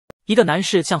一个男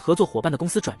士向合作伙伴的公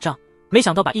司转账，没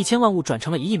想到把1000万物转成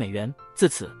了1亿美元。自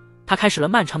此，他开始了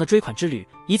漫长的追款之旅，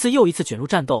一次又一次卷入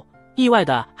战斗，意外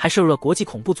的还涉入了国际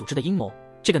恐怖组织的阴谋。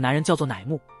这个男人叫做乃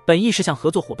木，本意是向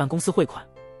合作伙伴公司汇款，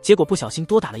结果不小心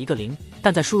多打了一个0，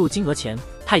但在输入金额前，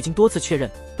他已经多次确认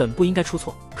本不应该出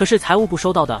错。可是财务部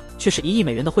收到的却是1亿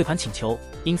美元的汇款请求，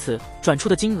因此转出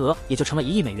的金额也就成了1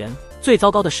亿美元。最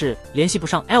糟糕的是，联系不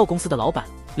上 L 公司的老板，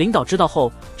领导知道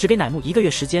后只给乃木1个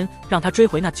月时间，让他追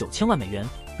回那9000万美元。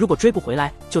如果追不回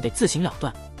来，就得自行了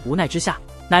断。无奈之下，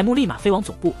乃木立马飞往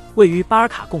总部，位于巴尔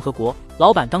卡共和国。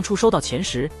老板当初收到钱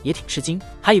时也挺吃惊，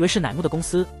还以为是乃木的公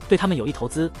司对他们有意投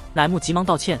资。乃木急忙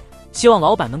道歉，希望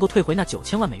老板能够退回那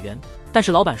9000万美元。但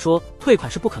是老板说退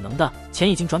款是不可能的，钱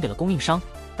已经转给了供应商，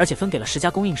而且分给了10家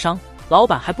供应商，老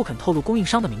板还不肯透露供应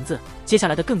商的名字。接下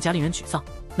来的更加令人沮丧，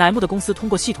乃木的公司通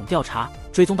过系统调查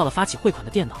追踪到了发起汇款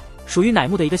的电脑，属于乃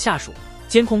木的一个下属。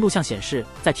监控录像显示，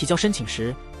在提交申请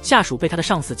时，下属被他的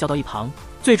上司叫到一旁，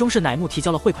最终是乃木提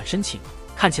交了汇款申请。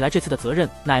看起来这次的责任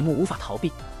乃木无法逃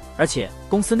避，而且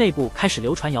公司内部开始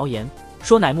流传谣言，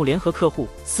说乃木联合客户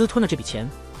私吞了这笔钱。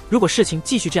如果事情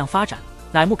继续这样发展，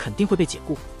乃木肯定会被解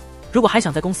雇。如果还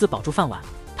想在公司保住饭碗，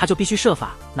他就必须设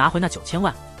法拿回那9000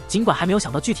万。尽管还没有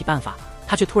想到具体办法，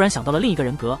他却突然想到了另一个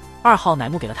人格。2号乃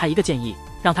木给了他一个建议，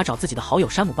让他找自己的好友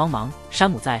山姆帮忙。山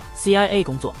姆在 CIA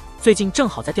工作，最近正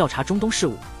好在调查中东事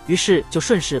务，于是就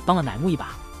顺势帮了乃木一把。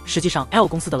实际上 L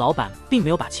公司的老板并没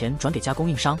有把钱转给加供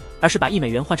应商，而是把1美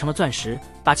元换成了钻石，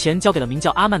把钱交给了名叫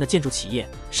阿曼的建筑企业。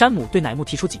山姆对乃木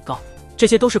提出警告，这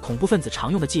些都是恐怖分子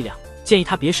常用的伎俩，建议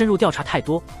他别深入调查太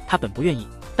多。他本不愿意，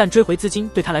但追回资金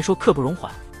对他来说刻不容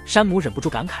缓。山姆忍不住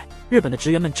感慨，日本的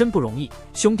职员们真不容易，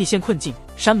兄弟陷困境，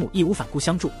山姆义无反顾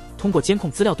相助。通过监控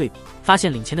资料对比，发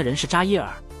现领钱的人是扎耶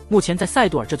尔，目前在塞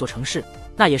杜尔这座城市，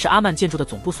那也是阿曼建筑的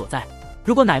总部所在。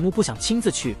如果乃木不想亲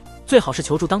自去，最好是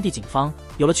求助当地警方。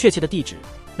有了确切的地址，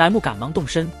乃木赶忙动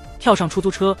身，跳上出租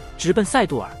车直奔塞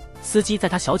杜尔。司机在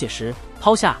他小姐时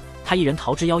抛下他一人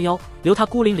逃之夭夭，留他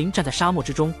孤零零站在沙漠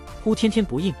之中，呼天天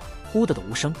不应，呼的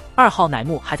无声。2号乃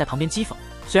木还在旁边讥讽，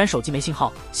虽然手机没信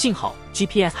号，幸好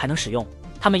GPS 还能使用。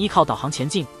他们依靠导航前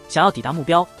进，想要抵达目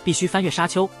标，必须翻越沙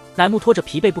丘。乃木拖着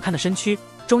疲惫不堪的身躯，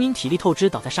终因体力透支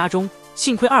倒在沙中。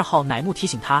幸亏2号乃木提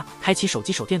醒他开启手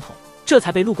机手电筒，这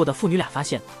才被路过的父女俩发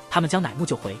现。他们将乃木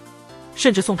救回，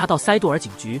甚至送他到塞杜尔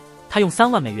警局。他用3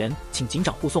万美元请警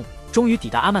长护送，终于抵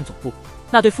达阿曼总部。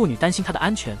那对父女担心他的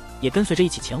安全，也跟随着一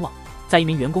起前往。在一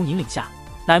名员工引领下，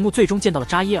乃木最终见到了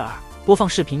扎耶尔，播放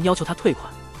视频要求他退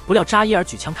款。不料扎耶尔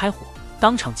举枪开火，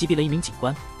当场击毙了一名警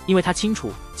官。因为他清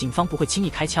楚警方不会轻易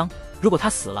开枪，如果他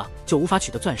死了就无法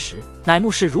取得钻石。乃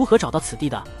木是如何找到此地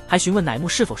的，还询问乃木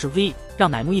是否是 V， 让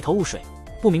乃木一头雾水，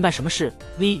不明白什么是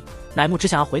V。 乃木只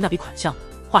想要回那笔款项，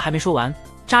话还没说完，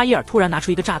扎耶尔突然拿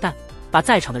出一个炸弹，把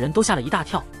在场的人都吓了一大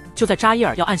跳。就在扎耶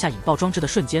尔要按下引爆装置的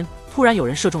瞬间，突然有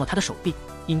人射中了他的手臂，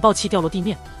引爆器掉落地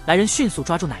面，来人迅速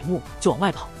抓住乃木就往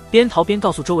外跑，边逃边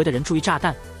告诉周围的人注意炸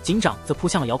弹。警长则扑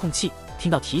向了遥控器，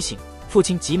听到提醒，父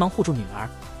亲急忙护住女儿，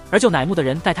而救乃木的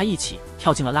人带他一起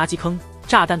跳进了垃圾坑，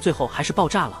炸弹最后还是爆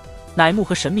炸了。乃木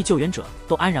和神秘救援者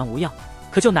都安然无恙，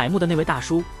可救乃木的那位大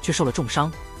叔却受了重伤，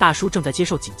大叔正在接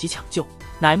受紧急抢救。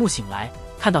乃木醒来，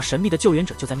看到神秘的救援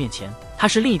者就在面前，他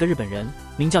是另一个日本人，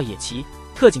名叫野崎。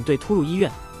特警队突入医院，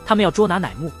他们要捉拿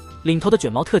乃木。领头的卷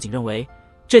毛特警认为，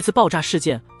这次爆炸事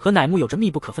件和乃木有着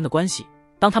密不可分的关系。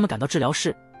当他们赶到治疗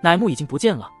室，乃木已经不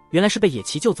见了，原来是被野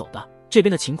崎救走的。这边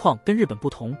的情况跟日本不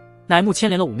同，乃木牵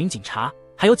连了5名警察，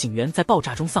还有警员在爆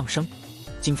炸中丧生。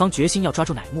警方决心要抓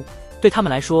住乃木，对他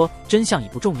们来说真相已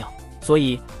不重要，所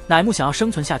以乃木想要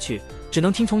生存下去，只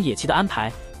能听从野崎的安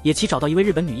排。野崎找到一位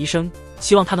日本女医生，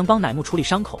希望她能帮乃木处理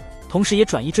伤口，同时也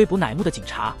转移追捕乃木的警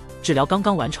察。治疗刚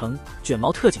刚完成，卷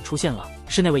毛特警出现了，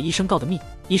是那位医生告的密。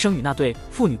医生与那对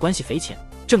父女关系匪浅，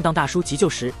正当大叔急救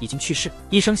时已经去世，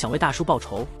医生想为大叔报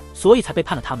仇，所以才背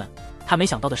叛了他们。他没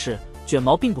想到的是，卷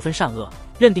毛并不分善恶，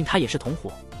认定他也是同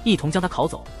伙，一同将他拷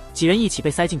走。几人一起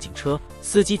被塞进警车，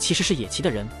司机其实是野崎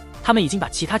的人，他们已经把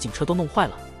其他警车都弄坏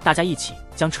了，大家一起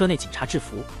将车内警察制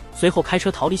服，随后开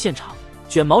车逃离现场。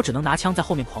卷毛只能拿枪在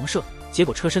后面狂射，结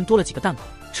果车身多了几个弹孔，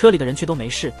车里的人却都没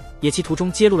事。野崎途中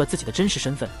揭露了自己的真实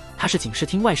身份，他是警视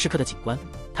厅外事科的警官。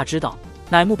他知道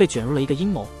乃木被卷入了一个阴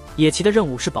谋，野崎的任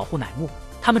务是保护乃木。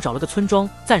他们找了个村庄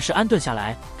暂时安顿下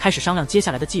来，开始商量接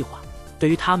下来的计划。对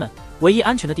于他们，唯一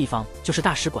安全的地方就是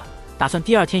大使馆，打算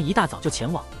第2天一大早就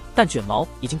前往。但卷毛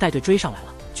已经带队追上来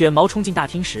了。卷毛冲进大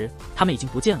厅时，他们已经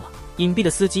不见了。隐蔽的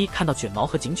司机看到卷毛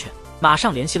和警犬，马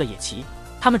上联系了野崎。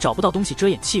他们找不到东西遮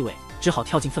掩气味，只好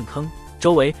跳进粪坑，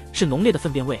周围是浓烈的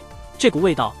粪便味，这股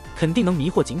味道肯定能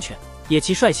迷惑警犬。野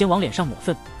崎率先往脸上抹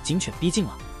粪，警犬逼近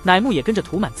了，乃木也跟着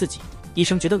涂满自己。医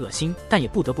生觉得恶心，但也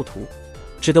不得不涂，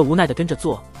只得无奈地跟着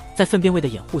做。在粪便味的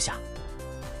掩护下，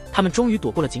他们终于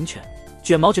躲过了警犬。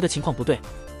卷毛觉得情况不对，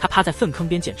他趴在粪坑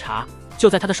边检查。就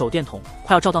在他的手电筒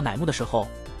快要照到乃木的时候，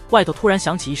外头突然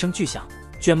响起一声巨响。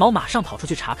卷毛马上跑出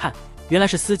去查看，原来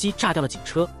是司机炸掉了警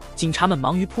车。警察们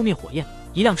忙于扑灭火焰，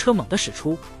一辆车猛地驶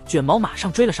出，卷毛马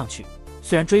上追了上去。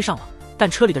虽然追上了，但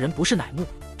车里的人不是乃木，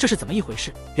这是怎么一回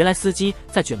事？原来司机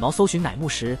在卷毛搜寻乃木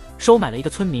时收买了一个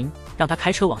村民，让他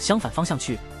开车往相反方向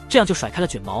去，这样就甩开了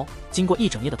卷毛。经过一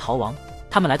整夜的逃亡，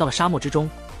他们来到了沙漠之中。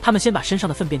他们先把身上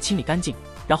的粪便清理干净，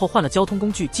然后换了交通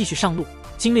工具继续上路。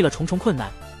经历了重重困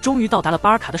难，终于到达了巴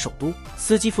尔卡的首都。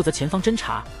司机负责前方侦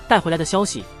查，带回来的消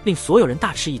息令所有人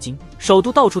大吃一惊。首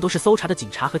都到处都是搜查的警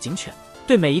察和警犬，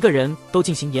对每一个人都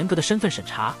进行严格的身份审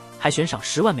查，还悬赏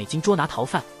10万美金捉拿逃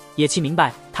犯。野崎明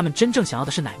白，他们真正想要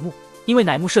的是乃木，因为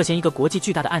乃木涉嫌一个国际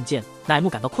巨大的案件。乃木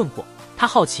感到困惑，他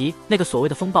好奇那个所谓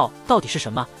的风暴到底是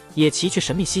什么。野崎却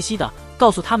神秘兮兮的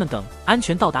告诉他们，等安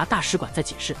全到达大使馆再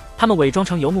解释。他们伪装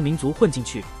成游牧民族混进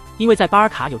去，因为在巴尔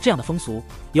卡有这样的风俗，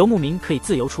游牧民可以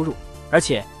自由出入，而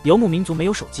且游牧民族没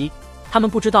有手机，他们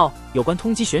不知道有关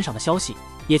通缉悬赏的消息。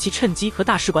野崎趁机和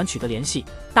大使馆取得联系，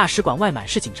大使馆外满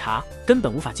是警察，根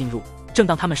本无法进入。正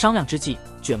当他们商量之际，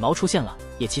卷毛出现了。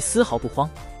野崎丝毫不慌，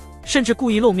甚至故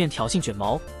意露面挑衅卷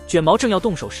毛。卷毛正要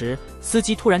动手时，司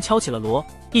机突然敲起了锣，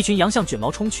一群羊向卷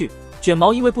毛冲去。卷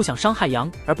毛因为不想伤害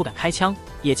羊而不敢开枪，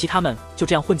野崎他们就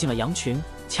这样混进了羊群，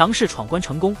强势闯关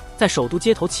成功，在首都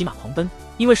街头骑马狂奔。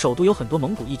因为首都有很多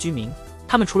蒙古裔居民，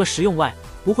他们除了食用外，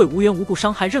不会无缘无故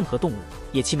伤害任何动物。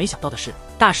野崎没想到的是，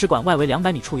大使馆外围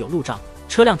200米处有路障，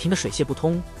车辆停得水泄不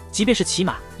通，即便是骑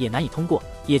马也难以通过。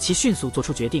野崎迅速做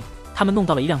出决定，他们弄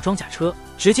到了一辆装甲车，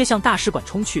直接向大使馆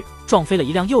冲去，撞飞了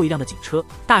一辆又一辆的警车。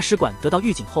大使馆得到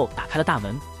预警后打开了大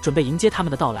门，准备迎接他们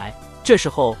的到来。这时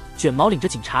候卷毛领着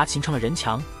警察形成了人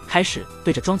墙，开始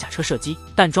对着装甲车射击，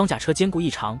但装甲车坚固异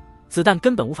常，子弹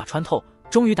根本无法穿透。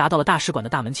终于达到了大使馆的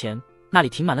大门前，那里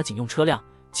停满了警用车辆，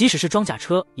即使是装甲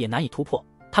车也难以突破。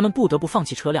他们不得不放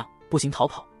弃车辆，步行逃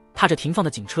跑，踏着停放的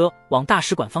警车往大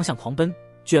使馆方向狂奔。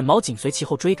卷毛紧随其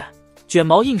后追赶，卷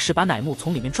毛硬是把乃木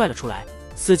从里面拽了出来。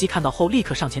司机看到后立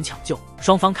刻上前抢救，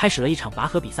双方开始了一场拔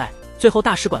河比赛。最后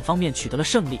大使馆方面取得了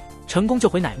胜利，成功救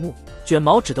回乃木，卷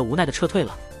毛只得无奈地撤退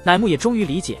了。乃木也终于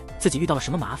理解自己遇到了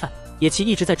什么麻烦。野崎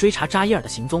一直在追查扎伊尔的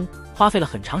行踪，花费了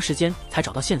很长时间才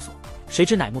找到线索。谁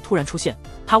知乃木突然出现，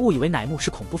他误以为乃木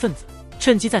是恐怖分子，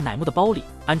趁机在乃木的包里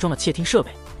安装了窃听设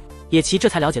备。野崎这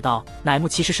才了解到，乃木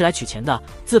其实是来取钱的。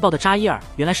自爆的扎伊尔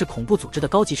原来是恐怖组织的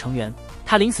高级成员，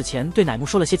他临死前对乃木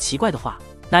说了些奇怪的话。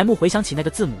乃木回想起那个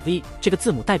字母 V， 这个字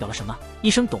母代表了什么？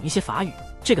医生懂一些法语，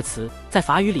这个词在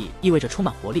法语里意味着充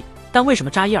满活力，但为什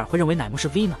么扎伊尔会认为乃木是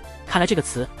V 呢？看来这个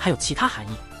词还有其他含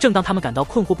义。正当他们感到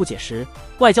困惑不解时，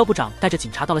外交部长带着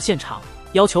警察到了现场，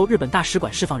要求日本大使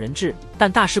馆释放人质，但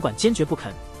大使馆坚决不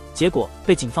肯，结果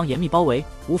被警方严密包围，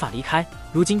无法离开，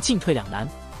如今进退两难。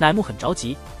乃木很着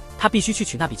急，他必须去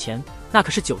取那笔钱，那可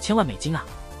是9000万美金啊！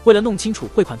为了弄清楚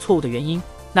汇款错误的原因，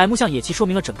乃木向野崎说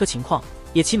明了整个情况。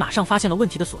野崎马上发现了问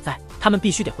题的所在，他们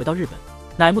必须得回到日本。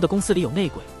乃木的公司里有内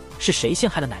鬼，是谁陷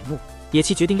害了乃木？野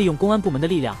崎决定利用公安部门的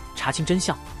力量查清真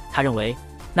相。他认为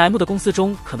乃木的公司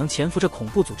中可能潜伏着恐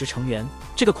怖组织成员，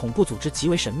这个恐怖组织极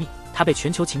为神秘，它被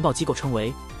全球情报机构称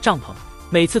为帐篷，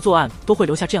每次作案都会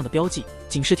留下这样的标记。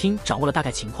警视厅掌握了大概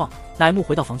情况，乃木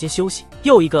回到房间休息。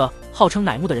又一个号称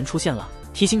乃木的人出现了，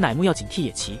提醒乃木要警惕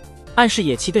野崎，暗示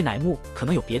野崎对乃木可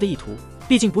能有别的意图。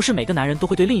毕竟不是每个男人都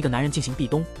会对另一个男人进行壁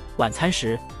咚。晚餐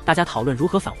时，大家讨论如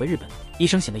何返回日本。医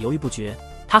生显得犹豫不决，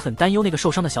他很担忧那个受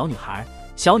伤的小女孩。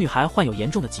小女孩患有严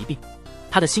重的疾病，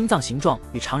她的心脏形状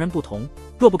与常人不同，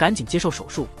若不赶紧接受手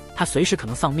术，她随时可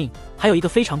能丧命。还有一个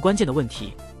非常关键的问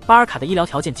题，巴尔卡的医疗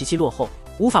条件极其落后，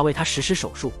无法为她实施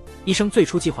手术。医生最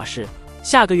初计划是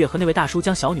下个月和那位大叔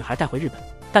将小女孩带回日本，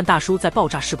但大叔在爆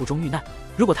炸事故中遇难，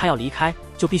如果他要离开，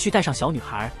就必须带上小女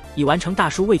孩，以完成大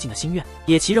叔未尽的心愿。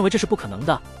野崎认为这是不可能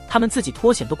的，他们自己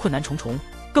脱险都困难重重，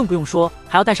更不用说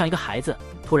还要带上一个孩子。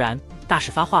突然，大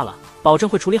使发话了，保证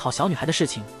会处理好小女孩的事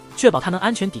情，确保她能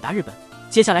安全抵达日本。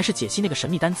接下来是解析那个神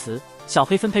秘单词。小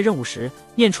黑分配任务时，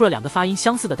念出了2个发音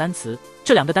相似的单词，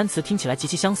这2个单词听起来极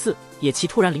其相似。野崎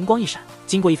突然灵光一闪，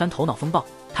经过一番头脑风暴，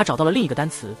他找到了另一个单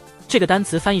词，这个单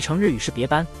词翻译成日语是别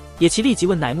班。野崎立即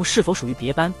问乃木是否属于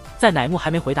别班，在乃木还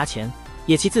没回答前，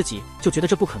野崎自己就觉得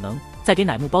这不可能。在给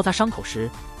乃木包扎伤口时，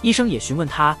医生也询问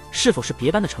他是否是别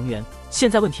班的成员。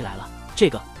现在问题来了，这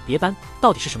个别班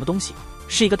到底是什么东西？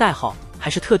是一个代号还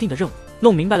是特定的任务？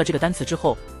弄明白了这个单词之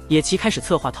后，野崎开始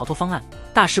策划逃脱方案。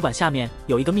大使馆下面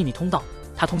有一个秘密通道，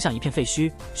它通向一片废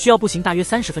墟，需要步行大约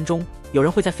30分钟，有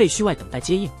人会在废墟外等待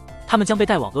接应。他们将被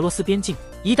带往俄罗斯边境，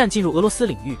一旦进入俄罗斯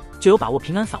领域，就有把握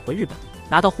平安返回日本。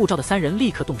拿到护照的3人立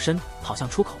刻动身跑向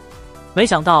出口，没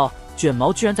想到卷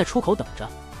毛居然在出口等着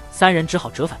，3人只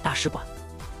好折返大使馆。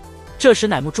这时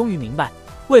乃木终于明白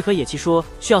为何野崎说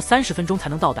需要30分钟才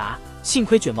能到达，幸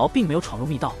亏卷毛并没有闯入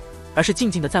密道，而是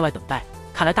静静的在外等待。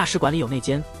看来大使馆里有内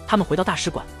奸。他们回到大使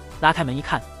馆，拉开门一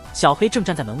看，小黑正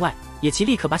站在门外。野崎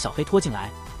立刻把小黑拖进来，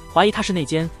怀疑他是内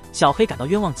奸。小黑感到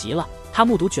冤枉极了，他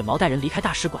目睹卷毛带人离开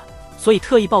大使馆，所以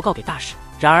特意报告给大使。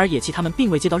然而野崎他们并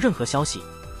未接到任何消息，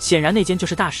显然内奸就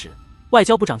是大使。外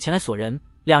交部长前来锁人，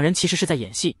两人其实是在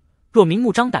演戏。若明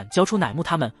目张胆交出乃木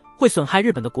他们，会损害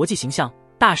日本的国际形象，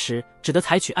大使只得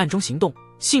采取暗中行动。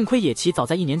幸亏野崎早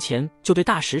在1年前就对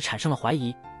大使产生了怀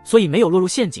疑，所以没有落入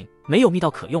陷阱，没有密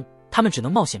道可用，他们只能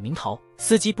冒险明逃。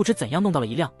司机不知怎样弄到了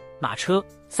一辆马车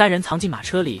，3人藏进马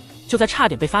车里。就在差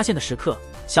点被发现的时刻，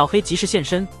小黑及时现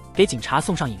身，给警察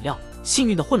送上饮料，幸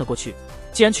运地混了过去。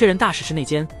既然确认大使是内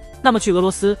奸，那么去俄罗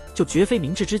斯就绝非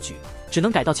明智之举，只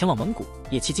能改道前往蒙古。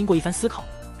野崎经过一番思考，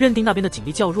认定那边的警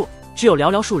力较弱，只有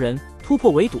寥寥数人，突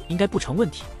破围堵应该不成问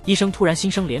题。医生突然心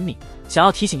生怜悯，想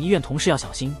要提醒医院同事要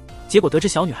小心，结果得知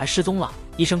小女孩失踪了。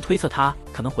医生推测她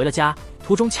可能回了家，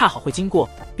途中恰好会经过，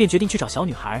便决定去找小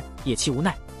女孩。野崎无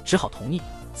奈，只好同意。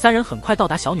3人很快到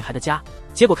达小女孩的家，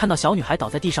结果看到小女孩倒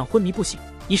在地上昏迷不醒，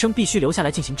医生必须留下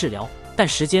来进行治疗，但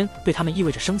时间对他们意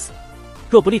味着生死。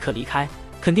若不立刻离开，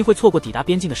肯定会错过抵达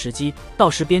边境的时机，到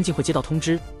时边境会接到通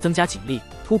知，增加警力，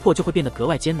突破就会变得格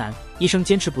外艰难。医生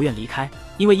坚持不愿离开，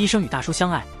因为医生与大叔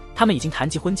相爱，他们已经谈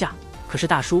及婚嫁，可是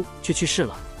大叔却去世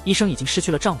了，医生已经失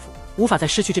去了丈夫，无法再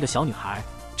失去这个小女孩。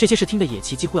这些事听得野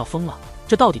崎几乎要疯了，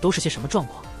这到底都是些什么状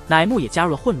况？乃木也加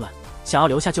入了混乱，想要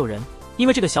留下救人，因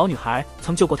为这个小女孩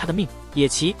曾救过他的命。野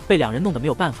崎被两人弄得没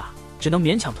有办法，只能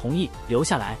勉强同意留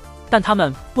下来，但他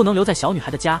们不能留在小女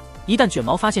孩的家，一旦卷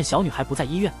毛发现小女孩不在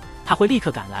医院，他会立刻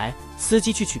赶来。司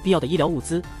机去取必要的医疗物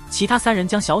资，其他3人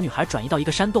将小女孩转移到一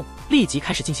个山洞，立即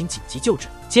开始进行紧急救治。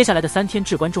接下来的3天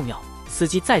至关重要，司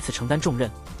机再次承担重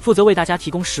任，负责为大家提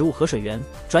供食物和水源。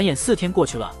转眼4天过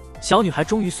去了，小女孩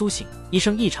终于苏醒，医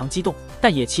生异常激动，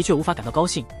但野崎却无法感到高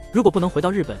兴。如果不能回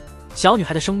到日本，小女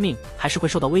孩的生命还是会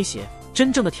受到威胁。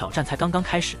真正的挑战才刚刚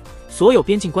开始，所有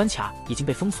边境关卡已经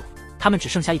被封锁，他们只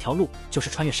剩下一条路，就是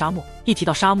穿越沙漠。一提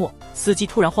到沙漠，司机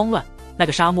突然慌乱。那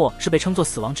个沙漠是被称作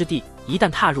死亡之地，一旦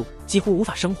踏入，几乎无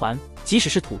法生还，即使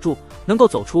是土著，能够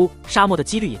走出沙漠的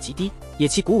几率也极低。野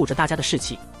崎鼓舞着大家的士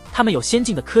气，他们有先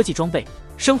进的科技装备，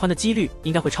生还的几率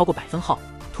应该会超过100分号。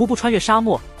徒步穿越沙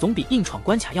漠总比硬闯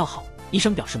关卡要好。医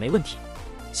生表示没问题，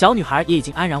小女孩也已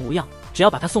经安然无恙，只要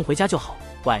把她送回家就好。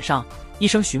晚上，医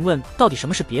生询问到底什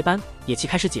么是别班，野崎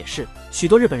开始解释。许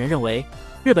多日本人认为，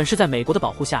日本是在美国的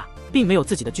保护下，并没有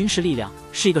自己的军事力量，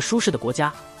是一个舒适的国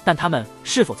家。但他们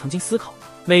是否曾经思考，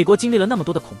美国经历了那么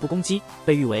多的恐怖攻击，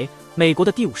被誉为美国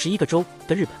的第51个州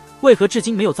的日本，为何至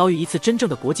今没有遭遇一次真正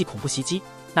的国际恐怖袭击？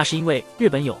那是因为日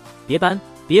本有别班，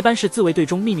别班是自卫队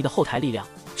中秘密的后台力量，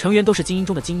成员都是精英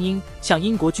中的精英，像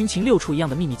英国军情6处一样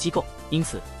的秘密机构。因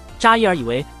此扎伊尔以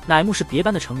为乃木是别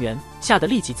班的成员，吓得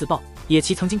立即自爆。野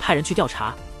崎曾经派人去调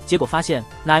查，结果发现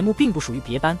乃木并不属于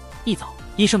别班。一早，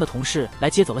医生的同事来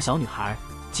接走了小女孩，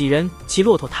几人骑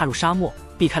骆驼踏入沙漠，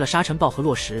避开了沙尘暴和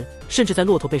落石，甚至在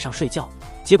骆驼背上睡觉，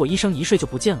结果医生一睡就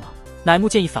不见了。乃木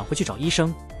建议返回去找医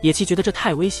生，野崎觉得这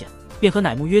太危险，便和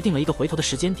乃木约定了一个回头的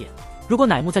时间点。如果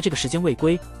乃木在这个时间未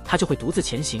归，他就会独自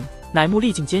前行。乃木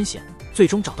历尽艰险，最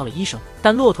终找到了医生，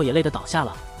但骆驼也累得倒下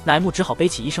了。乃木只好背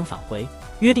起医生返回。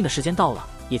约定的时间到了，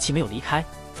野崎没有离开，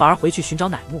反而回去寻找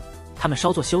乃木。他们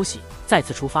稍作休息，再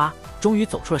次出发，终于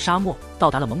走出了沙漠，到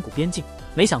达了蒙古边境。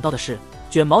没想到的是，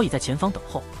卷毛已在前方等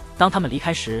候。当他们离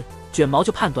开时，卷毛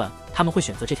就判断他们会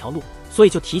选择这条路，所以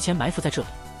就提前埋伏在这里。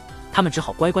他们只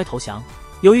好乖乖投降。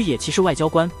由于野崎是外交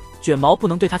官，卷毛不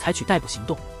能对他采取逮捕行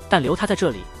动，但留他在这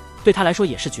里对他来说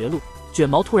也是绝路。卷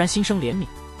毛突然心生怜悯，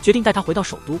决定带他回到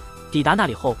首都。抵达那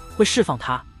里后会释放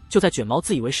他。就在卷毛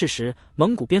自以为是时，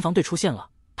蒙古边防队出现了，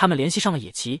他们联系上了野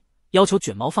崎，要求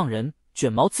卷毛放人。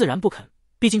卷毛自然不肯，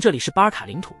毕竟这里是巴尔卡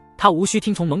领土，他无需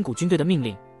听从蒙古军队的命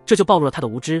令。这就暴露了他的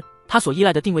无知，他所依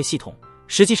赖的定位系统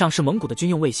实际上是蒙古的军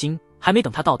用卫星，还没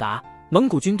等他到达，蒙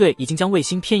古军队已经将卫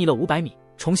星偏移了500米，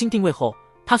重新定位后，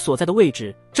他所在的位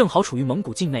置正好处于蒙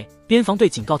古境内。边防队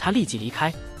警告他立即离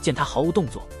开，见他毫无动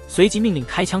作，随即命令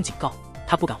开枪警告。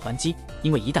他不敢还击，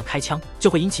因为一旦开枪就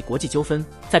会引起国际纠纷。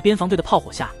在边防队的炮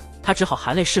火下，他只好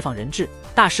含泪释放人质。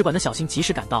大使馆的小新及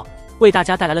时赶到，为大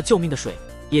家带来了救命的水。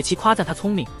野崎夸赞他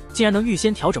聪明，竟然能预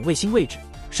先调整卫星位置，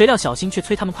谁料小新却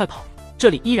催他们快跑。这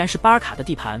里依然是巴尔卡的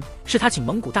地盘，是他请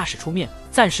蒙古大使出面，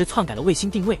暂时篡改了卫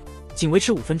星定位。仅维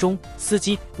持5分钟，司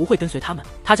机不会跟随他们。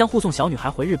他将护送小女孩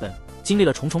回日本，经历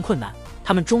了重重困难，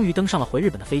他们终于登上了回日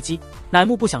本的飞机。乃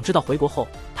木不想知道回国后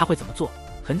他会怎么做，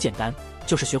很简单，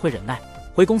就是学会忍耐。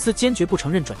回公司坚决不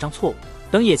承认转账错误，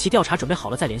等野崎调查准备好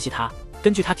了再联系他。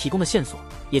根据他提供的线索，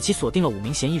野崎锁定了5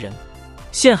名嫌疑人，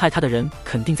陷害他的人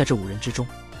肯定在这5人之中。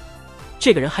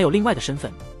这个人还有另外的身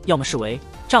份，要么是为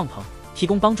帐篷提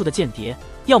供帮助的间谍，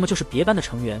要么就是别班的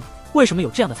成员。为什么有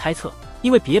这样的猜测？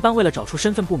因为别班为了找出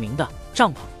身份不明的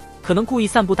帐篷，可能故意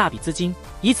散布大笔资金，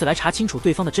以此来查清楚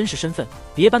对方的真实身份。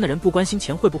别班的人不关心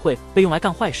钱会不会被用来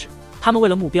干坏事，他们为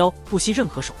了目标不惜任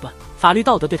何手段，法律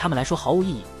道德对他们来说毫无意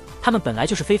义。他们本来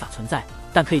就是非法存在，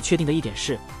但可以确定的一点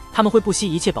是，他们会不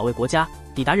惜一切保卫国家。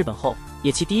抵达日本后，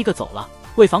野崎第一个走了，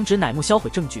为防止乃木销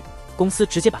毁证据，公司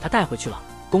直接把他带回去了。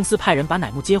公司派人把乃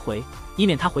木接回，以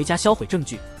免他回家销毁证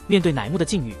据。面对乃木的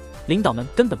境遇，领导们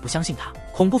根本不相信他。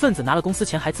恐怖分子拿了公司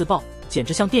钱还自爆，简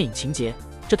直像电影情节，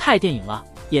这太电影了。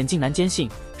眼镜男坚信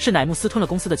是乃木私吞了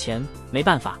公司的钱，没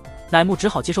办法，乃木只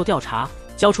好接受调查，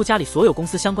交出家里所有公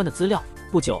司相关的资料。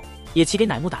不久，野崎给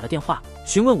乃木打了电话，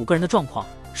询问5个人的状况。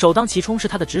首当其冲是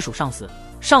他的直属上司，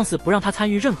上司不让他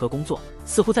参与任何工作，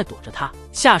似乎在躲着他。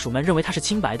下属们认为他是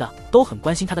清白的，都很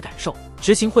关心他的感受。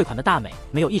执行汇款的大美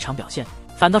没有异常表现，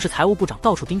反倒是财务部长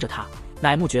到处盯着他。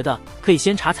乃木觉得可以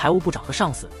先查财务部长和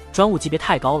上司，专务级别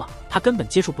太高了，他根本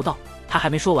接触不到。他还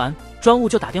没说完，专务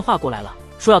就打电话过来了，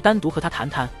说要单独和他谈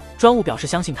谈。专务表示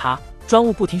相信他，专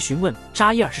务不停询问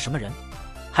扎伊尔是什么人，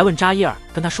还问扎伊尔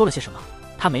跟他说了些什么。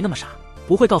他没那么傻，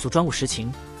不会告诉专务实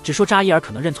情，只说扎伊尔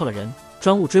可能认错了人。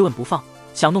专务追问不放，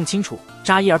想弄清楚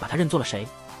扎伊尔把他认作了谁，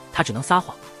他只能撒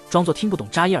谎，装作听不懂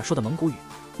扎伊尔说的蒙古语。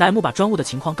乃木把专务的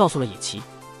情况告诉了野崎，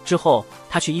之后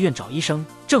他去医院找医生，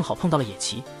正好碰到了野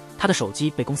崎，他的手机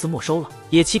被公司没收了。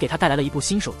野崎给他带来了一部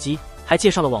新手机，还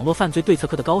介绍了网络犯罪对策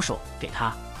科的高手给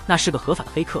他，那是个合法的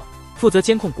黑客，负责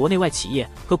监控国内外企业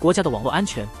和国家的网络安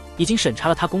全，已经审查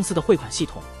了他公司的汇款系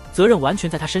统，责任完全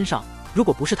在他身上。如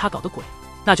果不是他搞的鬼，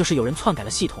那就是有人篡改了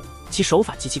系统，其手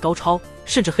法极其高超，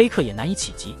甚至黑客也难以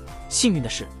企及。幸运的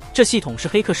是，这系统是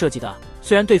黑客设计的，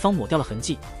虽然对方抹掉了痕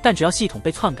迹，但只要系统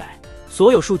被篡改，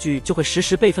所有数据就会实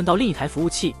时备份到另一台服务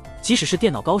器，即使是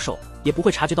电脑高手也不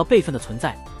会察觉到备份的存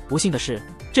在。不幸的是，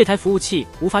这台服务器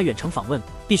无法远程访问，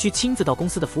必须亲自到公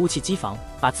司的服务器机房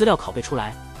把资料拷贝出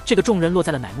来。这个重任落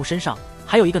在了乃木身上，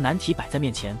还有一个难题摆在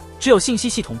面前，只有信息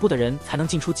系统部的人才能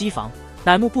进出机房。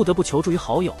乃木不得不求助于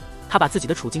好友，他把自己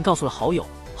的处境告诉了好友，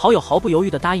好友毫不犹豫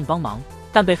地答应帮忙，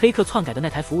但被黑客篡改的那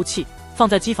台服务器放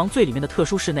在机房最里面的特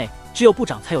殊室内，只有部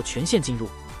长才有权限进入，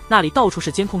那里到处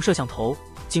是监控摄像头，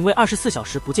警卫24小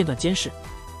时不间断监视。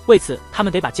为此，他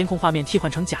们得把监控画面替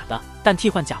换成假的，但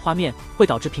替换假画面会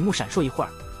导致屏幕闪烁一会儿，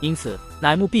因此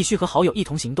乃木必须和好友一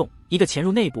同行动，一个潜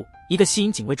入内部，一个吸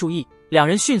引警卫注意，两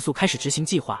人迅速开始执行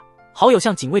计划。好友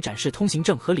向警卫展示通行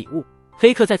证和礼物，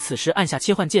黑客在此时按下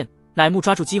切换键，乃木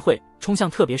抓住机会冲向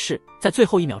特别室，在最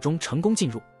后1秒钟成功进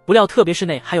入。不料特别室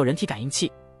内还有人体感应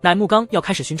器，乃木刚要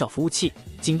开始寻找服务器，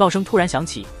警报声突然响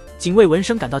起，警卫闻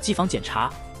声赶到机房检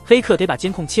查，黑客得把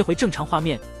监控切回正常画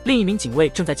面，另一名警卫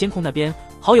正在监控那边，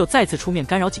好友再次出面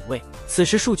干扰警卫。此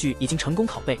时数据已经成功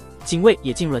拷贝，警卫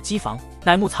也进入了机房，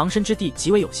乃木藏身之地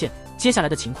极为有限。接下来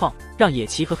的情况让野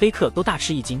崎和黑客都大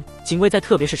吃一惊，警卫在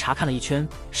特别室查看了一圈，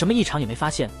什么异常也没发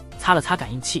现，擦了擦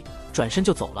感应器，转身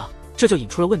就走了，这就引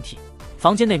出了问题。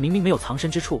房间内明明没有藏身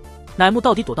之处，乃木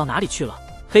到底躲到哪里去了？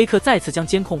黑客再次将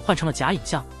监控换成了假影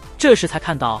像，这时才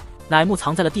看到乃木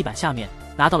藏在了地板下面。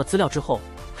拿到了资料之后，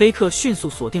黑客迅速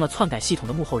锁定了篡改系统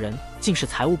的幕后人，竟是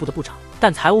财务部的部长。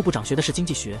但财务部长学的是经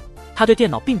济学，他对电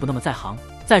脑并不那么在行。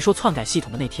再说篡改系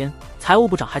统的那天，财务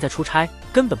部长还在出差，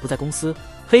根本不在公司。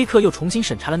黑客又重新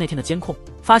审查了那天的监控，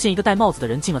发现一个戴帽子的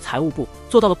人进了财务部，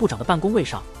坐到了部长的办公位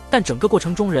上，但整个过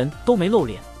程中人都没露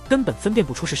脸，根本分辨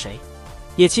不出是谁。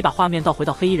野崎把画面倒回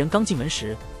到黑衣人刚进门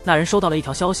时，那人收到了一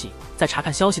条消息，在查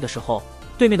看消息的时候，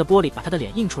对面的玻璃把他的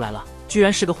脸映出来了，居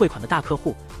然是个汇款的大客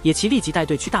户。野崎立即带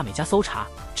队去大美家搜查，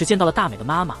只见到了大美的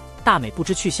妈妈，大美不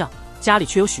知去向，家里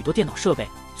却有许多电脑设备，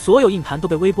所有硬盘都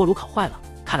被微波炉烤坏了。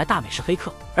看来大美是黑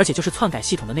客，而且就是篡改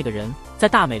系统的那个人。在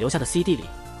大美留下的 CD 里，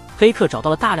黑客找到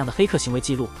了大量的黑客行为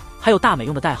记录，还有大美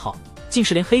用的代号，竟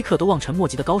是连黑客都望尘莫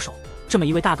及的高手。这么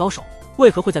一位大高手，为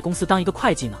何会在公司当一个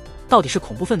会计呢？到底是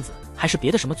恐怖分子还是别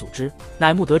的什么组织？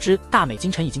乃木得知大美今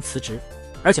晨已经辞职，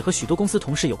而且和许多公司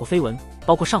同事有过绯闻，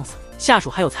包括上司、下属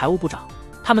还有财务部长，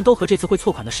他们都和这次汇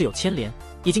错款的事有牵连，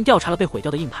已经调查了被毁掉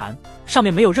的硬盘，上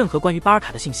面没有任何关于巴尔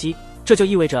卡的信息，这就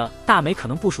意味着大美可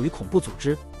能部属于恐怖组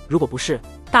织。如果不是，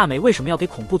大美为什么要给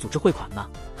恐怖组织汇款呢？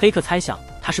黑客猜想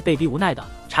他是被逼无奈的。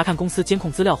查看公司监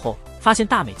控资料后，发现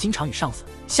大美经常与上司、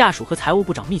下属和财务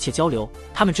部长密切交流，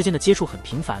他们之间的接触很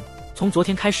频繁。从昨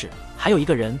天开始，还有一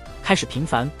个人开始频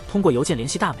繁通过邮件联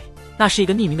系大美，那是一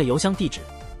个匿名的邮箱地址，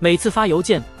每次发邮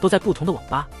件都在不同的网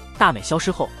吧。大美消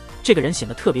失后，这个人显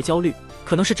得特别焦虑，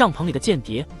可能是帐篷里的间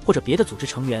谍或者别的组织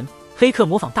成员。黑客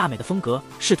模仿大美的风格，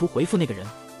试图回复那个人，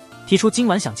提出今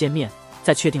晚想见面。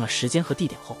在确定了时间和地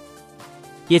点后，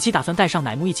野崎打算带上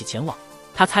乃木一起前往。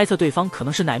他猜测对方可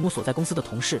能是乃木所在公司的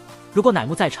同事，如果乃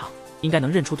木在场，应该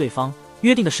能认出对方。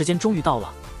约定的时间终于到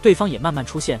了，对方也慢慢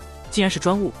出现，竟然是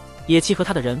专务。野崎和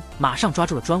他的人马上抓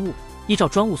住了专务。依照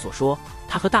专务所说，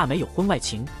他和大美有婚外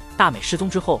情。大美失踪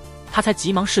之后，他才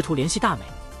急忙试图联系大美。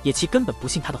野崎根本不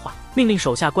信他的话，命令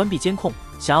手下关闭监控，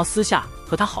想要私下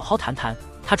和他好好谈谈。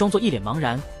他装作一脸茫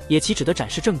然，野崎只得展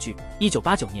示证据。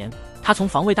1989年，他从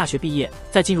防卫大学毕业，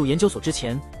在进入研究所之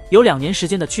前，有2年时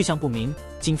间的去向不明，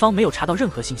警方没有查到任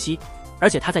何信息，而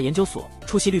且他在研究所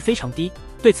出席率非常低。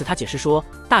对此他解释说，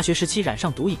大学时期染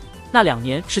上毒瘾，那2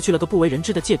年是去了个不为人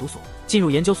知的戒毒所。进入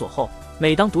研究所后，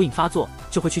每当毒瘾发作，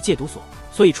就会去戒毒所，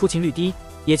所以出勤率低。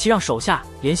野崎让手下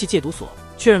联系戒毒所，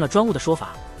确认了专务的说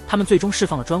法，他们最终释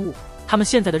放了专务。他们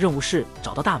现在的任务是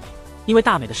找到大美，因为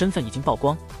大美的身份已经曝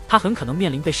光，她很可能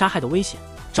面临被杀害的危险。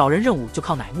找人任务就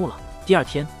靠乃木了。第2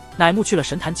天，乃木去了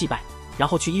神坛祭拜，然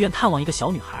后去医院探望一个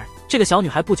小女孩。这个小女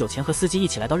孩不久前和司机一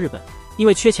起来到日本，因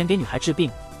为缺钱给女孩治病，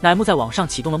乃木在网上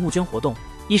启动了募捐活动。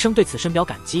医生对此深表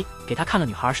感激，给他看了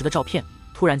女孩时的照片。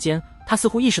突然间，他似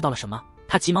乎意识到了什么，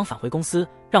他急忙返回公司，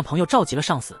让朋友召集了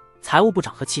上司、财务部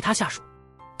长和其他下属，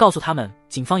告诉他们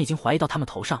警方已经怀疑到他们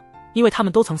头上，因为他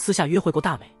们都曾私下约会过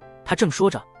大美。他正说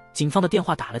着，警方的电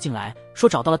话打了进来，说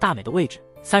找到了大美的位置。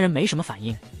3人没什么反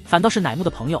应，反倒是乃木的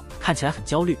朋友看起来很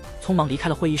焦虑，匆忙离开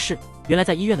了会议室。原来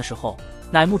在医院的时候，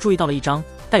乃木注意到了一张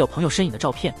带有朋友身影的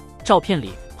照片，照片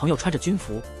里朋友穿着军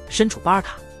服，身处巴尔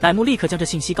卡。乃木立刻将这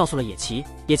信息告诉了野崎，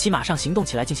野崎马上行动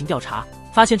起来进行调查，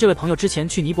发现这位朋友之前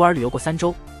去尼泊尔旅游过3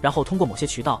周，然后通过某些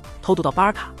渠道偷渡到巴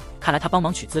尔卡。看来他帮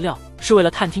忙取资料是为了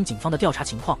探听警方的调查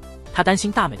情况。他担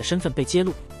心大美的身份被揭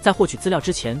露，在获取资料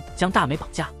之前将大美绑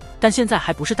架，但现在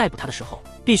还不是逮捕他的时候，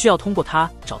必须要通过他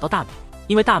找到大美。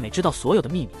因为大美知道所有的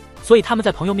秘密，所以他们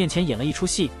在朋友面前演了一出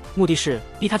戏，目的是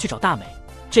逼他去找大美，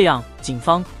这样警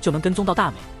方就能跟踪到大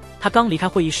美。他刚离开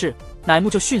会议室，乃木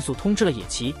就迅速通知了野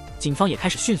崎，警方也开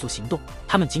始迅速行动。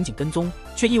他们紧紧跟踪，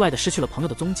却意外地失去了朋友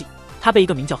的踪迹。他被一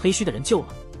个名叫黑须的人救了，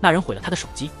那人毁了他的手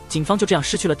机，警方就这样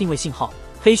失去了定位信号。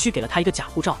黑须给了他一个假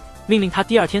护照，命令他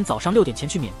第2天早上6点前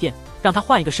去缅甸，让他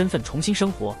换一个身份重新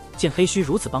生活。见黑须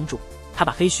如此帮助，他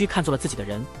把黑须看作了自己的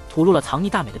人，吐露了藏匿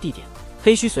大美的地点。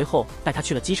黑须随后带他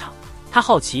去了机场，他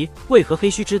好奇为何黑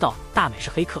须知道大美是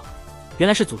黑客，原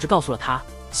来是组织告诉了他，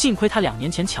幸亏他2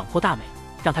年前强迫大美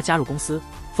让他加入公司，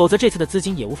否则这次的资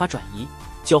金也无法转移。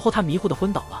酒后他迷糊地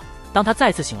昏倒了，当他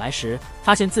再次醒来时，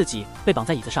发现自己被绑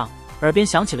在椅子上，耳边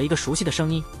响起了一个熟悉的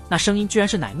声音，那声音居然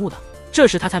是乃木的。这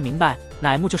时他才明白，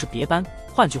乃木就是别班，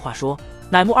换句话说，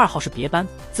乃木2号是别班。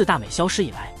自大美消失以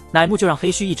来，乃木就让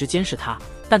黑须一直监视他，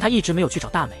但他一直没有去找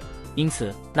大美，因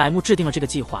此乃木制定了这个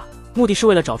计划，目的是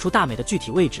为了找出大美的具体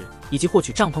位置，以及获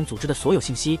取帐篷组织的所有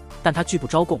信息，但他拒不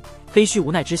招供。黑须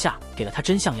无奈之下给了他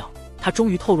真相药，他终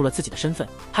于透露了自己的身份，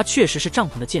他确实是帐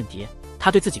篷的间谍。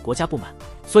他对自己国家不满，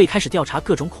所以开始调查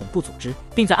各种恐怖组织，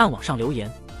并在暗网上留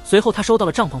言。随后他收到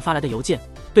了帐篷发来的邮件，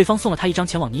对方送了他一张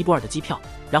前往尼泊尔的机票，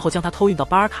然后将他偷运到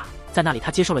巴尔卡。在那里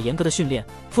他接受了严格的训练，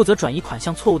负责转移款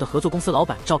项错误的合作公司老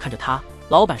板照看着他，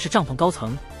老板是帐篷高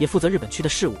层，也负责日本区的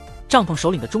事务。帐篷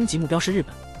首领的终极目标是日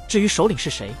本，至于首领是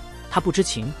谁，他不知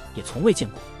情，也从未见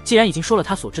过。既然已经说了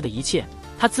他所知的一切，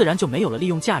他自然就没有了利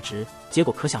用价值，结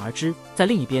果可想而知。在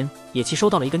另一边，野崎收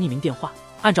到了一个匿名电话，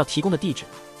按照提供的地址，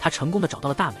他成功的找到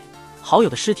了大美。好友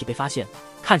的尸体被发现，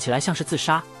看起来像是自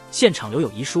杀，现场留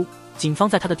有遗书。警方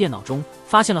在他的电脑中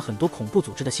发现了很多恐怖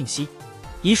组织的信息，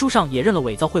遗书上也认了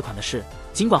伪造汇款的事。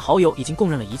尽管好友已经供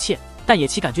认了一切，但野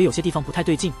崎感觉有些地方不太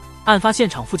对劲。案发现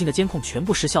场附近的监控全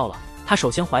部失效了，他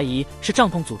首先怀疑是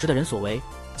帐篷组织的人所为。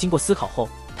经过思考后，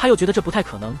他又觉得这不太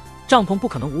可能，帐篷不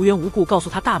可能无缘无故告诉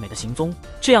他大美的行踪，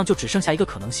这样就只剩下一个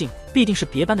可能性，必定是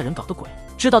别班的人搞的鬼。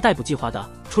知道逮捕计划的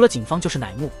除了警方就是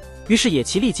乃木，于是野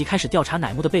崎立即开始调查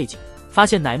乃木的背景，发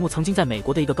现乃木曾经在美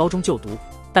国的一个高中就读，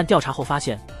但调查后发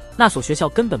现那所学校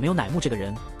根本没有乃木这个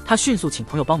人。他迅速请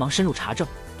朋友帮忙深入查证，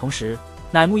同时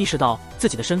乃木意识到自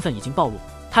己的身份已经暴露，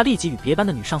他立即与别班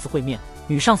的女上司会面，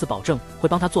女上司保证会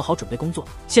帮他做好准备工作。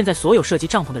现在所有涉及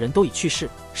帐篷的人都已去世，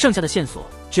剩下的线索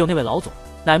只有那位老总。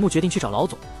乃木决定去找老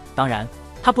总，当然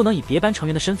他不能以别班成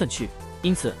员的身份去，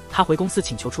因此他回公司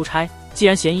请求出差。既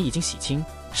然嫌疑已经洗清，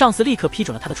上司立刻批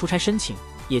准了他的出差申请。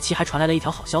野崎还传来了一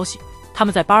条好消息，他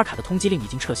们在巴尔卡的通缉令已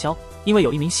经撤销，因为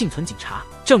有一名幸存警察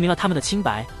证明了他们的清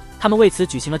白。他们为此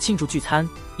举行了庆祝聚餐。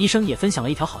医生也分享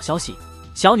了一条好消息，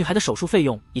小女孩的手术费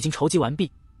用已经筹集完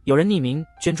毕，有人匿名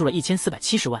捐助了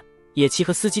1470万。野崎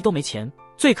和司机都没钱，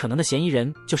最可能的嫌疑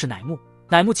人就是乃木。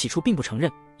乃木起初并不承认，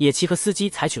野崎和司机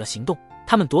采取了行动，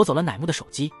他们夺走了乃木的手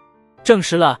机，证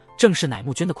实了正是乃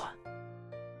木捐的款。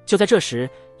就在这时，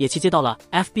野崎接到了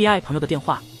FBI 朋友的电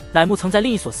话，乃木曾在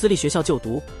另一所私立学校就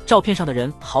读，照片上的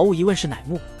人毫无疑问是乃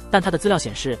木，但他的资料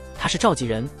显示他是召集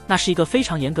人，那是一个非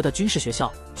常严格的军事学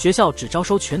校，学校只招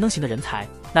收全能型的人才。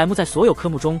乃木在所有科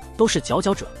目中都是佼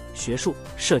佼者，学术、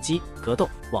射击、格斗、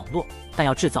网络、弹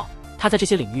药制造，他在这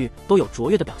些领域都有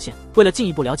卓越的表现。为了进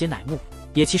一步了解乃木，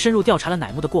野崎深入调查了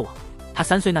乃木的过往。他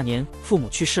3岁那年父母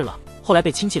去世了，后来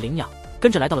被亲戚领养，跟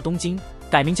着来到了东京，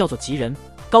改名叫做吉人。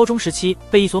高中时期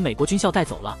被一所美国军校带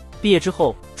走了，毕业之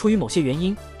后出于某些原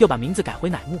因又把名字改回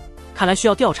乃木。看来需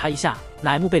要调查一下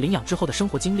乃木被领养之后的生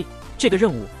活经历，这个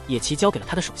任务野崎交给了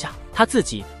他的手下，他自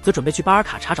己则准备去巴尔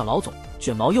卡查找老总。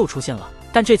卷毛又出现了，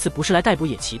但这次不是来逮捕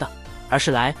野崎的，而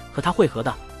是来和他会合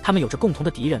的。他们有着共同的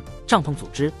敌人帐篷组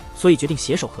织，所以决定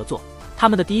携手合作。他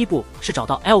们的第一步是找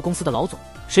到 L 公司的老总，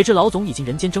谁知老总已经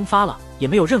人间蒸发了，也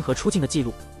没有任何出境的记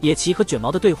录。野崎和卷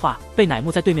毛的对话被乃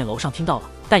木在对面楼上听到了，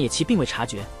但野崎并未察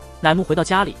觉。乃木回到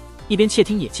家里，一边窃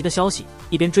听野崎的消息，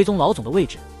一边追踪老总的位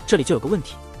置。这里就有个问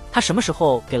题，他什么时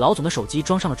候给老总的手机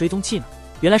装上了追踪器呢？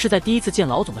原来是在第一次见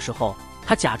老总的时候，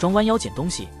他假装弯腰捡东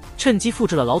西，趁机复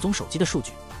制了老总手机的数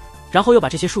据，然后又把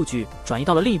这些数据转移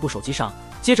到了另一部手机上，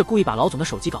接着故意把老总的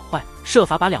手机搞坏，设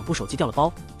法把2部手机调了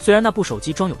包。虽然那部手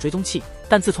机装有追踪器，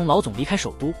但自从老总离开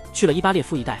首都去了伊巴列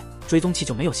夫一带，追踪器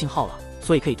就没有信号了，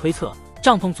所以可以推测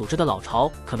帐篷组织的老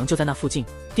巢可能就在那附近，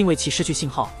定位器失去信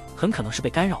号，很可能是被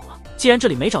干扰了。既然这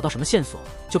里没找到什么线索，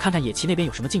就看看野崎那边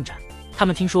有什么进展。他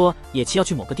们听说野崎要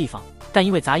去某个地方，但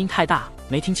因为杂音太大，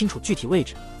没听清楚具体位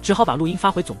置，只好把录音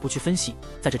发回总部去分析。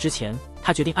在这之前，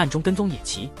他决定暗中跟踪野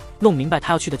崎，弄明白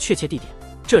他要去的确切地点。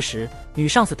这时，女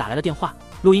上司打来了电话，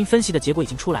录音分析的结果已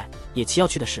经出来，野崎要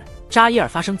去的是扎伊尔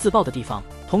发生自爆的地方，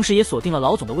同时也锁定了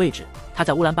老总的位置，他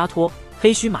在乌兰巴托。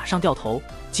黑须马上掉头，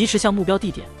疾驰向目标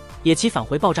地点。野崎返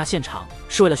回爆炸现场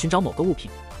是为了寻找某个物品，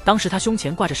当时他胸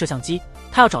前挂着摄像机，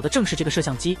他要找的正是这个摄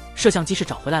像机。摄像机是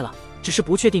找回来了，只是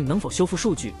不确定能否修复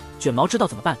数据。卷毛知道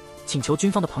怎么办，请求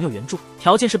军方的朋友援助，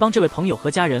条件是帮这位朋友和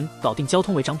家人搞定交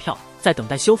通违章票。在等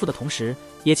待修复的同时，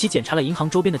野崎检查了银行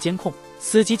周边的监控，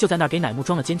司机就在那儿给乃木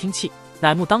装了监听器，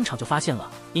乃木当场就发现了，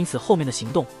因此后面的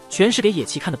行动全是给野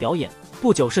崎看的表演。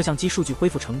不久，摄像机数据恢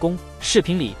复成功，视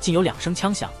频里竟有2声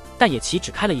枪响，但野崎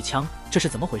只开了1枪，这是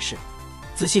怎么回事？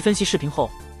仔细分析视频后，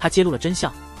他揭露了真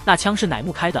相，那枪是乃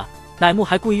木开的，乃木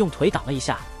还故意用腿挡了一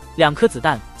下，2颗子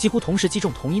弹几乎同时击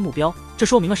中同一目标，这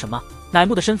说明了什么？乃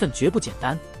木的身份绝不简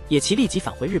单。野崎立即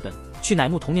返回日本，去乃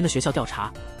木童年的学校调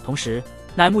查，同时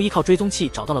乃木依靠追踪器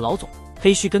找到了老总，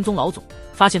黑须跟踪老总，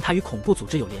发现他与恐怖组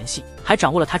织有联系，还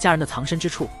掌握了他家人的藏身之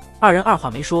处。2人二话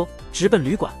没说，直奔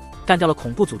旅馆，干掉了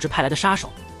恐怖组织派来的杀手，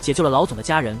解救了老总的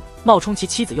家人，冒充其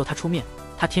妻子诱他出面。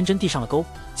他天真地上了钩，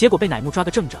结果被乃木抓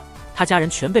个正着，他家人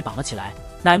全被绑了起来。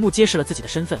乃木揭示了自己的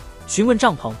身份，询问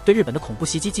帐篷对日本的恐怖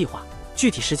袭击计划，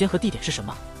具体时间和地点是什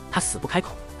么，他死不开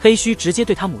口。黑须直接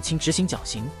对他母亲执行绞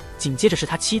刑，紧接着是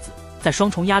他妻子。在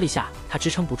双重压力下，他支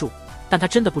撑不住，但他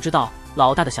真的不知道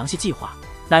老大的详细计划。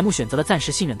乃木选择了暂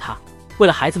时信任他，为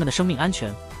了孩子们的生命安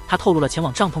全，他透露了前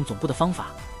往帐篷总部的方法，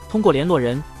通过联络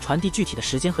人传递具体的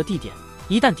时间和地点，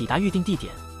一旦抵达预定地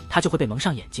点，他就会被蒙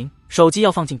上眼睛，手机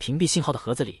要放进屏蔽信号的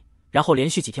盒子里，然后连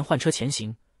续几天换车前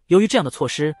行。由于这样的措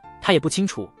施，他也不清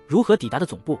楚如何抵达的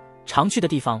总部，常去的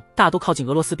地方大都靠近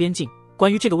俄罗斯边境。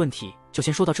关于这个问题就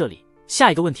先说到这里，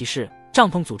下一个问题是帐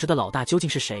篷组织的老大究竟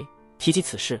是谁？提及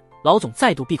此事，老总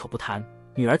再度闭口不谈，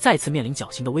女儿再次面临绞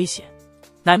刑的威胁。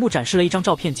乃木展示了一张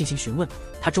照片进行询问，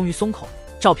他终于松口，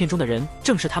照片中的人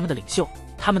正是他们的领袖，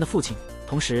他们的父亲。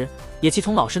同时野崎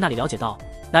从老师那里了解到，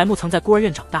乃木曾在孤儿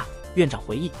院长大。院长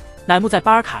回忆，乃木在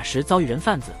巴尔卡时遭遇人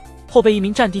贩子，后被一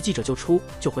名战地记者救出，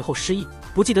救回后失忆，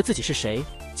不记得自己是谁。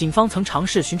警方曾尝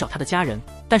试寻找他的家人，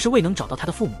但是未能找到他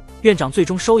的父母。院长最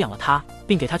终收养了他，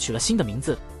并给他取了新的名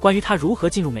字。关于他如何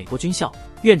进入美国军校，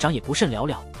院长也不甚了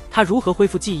了，他如何恢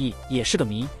复记忆也是个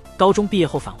谜。高中毕业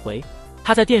后返回，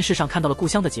他在电视上看到了故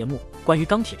乡的节目，关于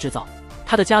钢铁制造。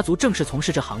他的家族正是从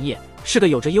事这行业，是个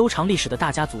有着悠长历史的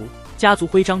大家族。家族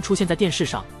徽章出现在电视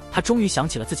上，他终于想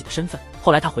起了自己的身份。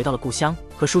后来他回到了故乡，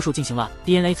和叔叔进行了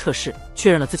DNA 测试，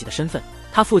确认了自己的身份。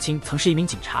他父亲曾是一名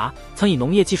警察，曾以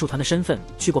农业技术团的身份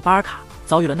去过巴尔卡，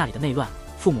遭遇了那里的内乱，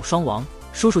父母双亡。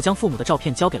叔叔将父母的照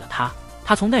片交给了他，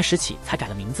他从那时起才改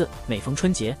了名字。每逢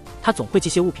春节，他总会寄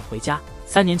些物品回家。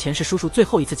3年前是叔叔最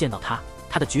后一次见到他，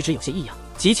他的举止有些异样，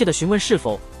急切地询问是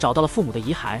否找到了父母的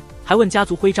遗骸，还问家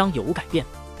族徽章有无改变。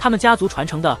他们家族传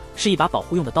承的是一把保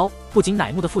护用的刀，不仅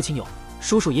乃木的父亲有，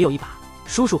叔叔也有一把。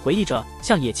叔叔回忆着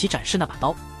向野崎展示那把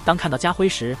刀。当看到家徽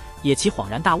时，野崎恍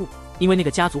然大悟，因为那个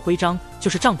家族徽章就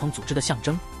是帐篷组织的象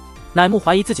征。乃木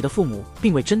怀疑自己的父母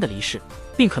并未真的离世，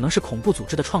并可能是恐怖组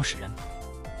织的创始人。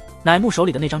乃木手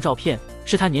里的那张照片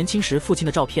是他年轻时父亲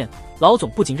的照片。老总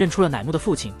不仅认出了乃木的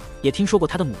父亲，也听说过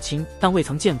他的母亲，但未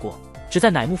曾见过，只在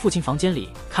乃木父亲房间里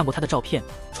看过他的照片。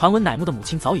传闻乃木的母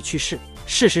亲早已去世。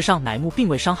事实上，乃木并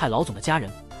未伤害老总的家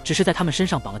人，只是在他们身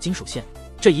上绑了金属线。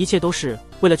这一切都是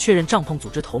为了确认帐篷组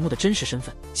织头目的真实身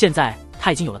份。现在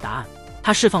他已经有了答案，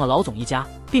他释放了老总一家，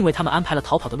并为他们安排了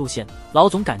逃跑的路线。老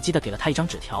总感激地给了他一张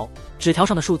纸条，纸条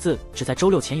上的数字只在周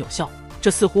6前有效，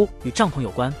这似乎与帐篷有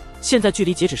关。现在距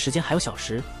离截止时间还有小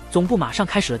时，总部马上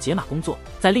开始了解码工作。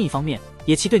在另一方面，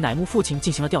野崎对乃木父亲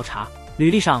进行了调查，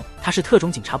履历上他是特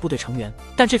种警察部队成员，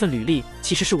但这份履历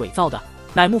其实是伪造的。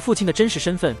乃木父亲的真实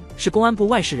身份是公安部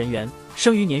外事人员，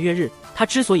生于年月日。他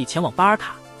之所以前往巴尔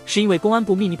卡，是因为公安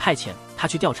部秘密派遣他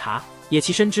去调查。野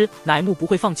崎深知乃木不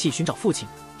会放弃寻找父亲，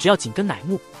只要紧跟乃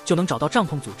木就能找到帐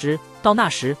篷组织，到那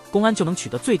时公安就能取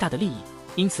得最大的利益。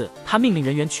因此他命令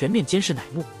人员全面监视乃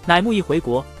木。乃木一回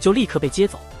国就立刻被接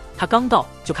走，他刚到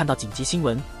就看到紧急新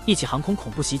闻，一起航空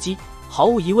恐怖袭击。毫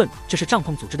无疑问，这是帐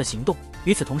篷组织的行动。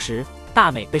与此同时，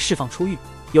大美被释放出狱，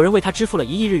有人为他支付了1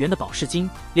亿日元的保释金。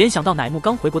联想到乃木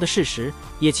刚回国的事实，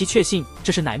野崎确信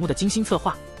这是乃木的精心策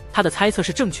划。他的猜测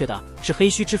是正确的，是黑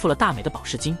须支付了大美的保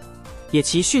释金。野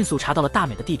崎迅速查到了大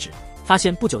美的地址，发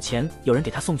现不久前有人给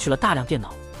他送去了大量电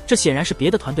脑，这显然是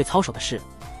别的团队操守的事。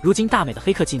如今大美的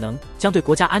黑客技能将对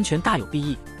国家安全大有裨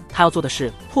益，他要做的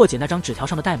是破解那张纸条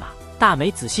上的代码。大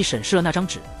美仔细审视了那张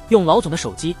纸，用老总的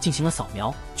手机进行了扫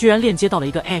描，居然链接到了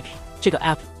一个 App。 这个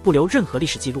App 不留任何历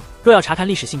史记录，若要查看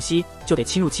历史信息，就得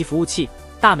侵入其服务器。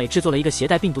大美制作了一个携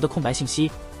带病毒的空白信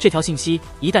息，这条信息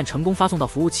一旦成功发送到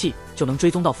服务器，就能追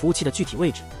踪到服务器的具体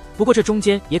位置。不过这中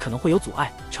间也可能会有阻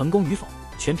碍，成功与否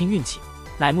全凭运气。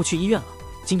乃木去医院了，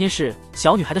今天是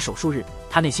小女孩的手术日，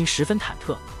她内心十分忐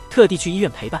忑，特地去医院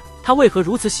陪伴。她为何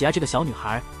如此喜爱这个小女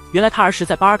孩？原来她儿时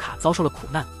在巴尔卡遭受了苦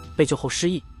难，被救后失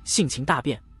忆，性情大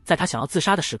变。在她想要自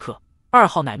杀的时刻，2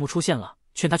号乃木出现了，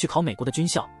劝她去考美国的军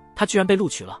校，她居然被录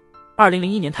取了。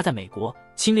2001年，她在美国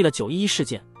经历了911事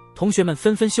件，同学们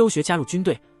纷纷休学加入军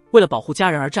队，为了保护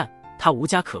家人而战。她无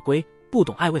家可归，不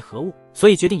懂爱为何物，所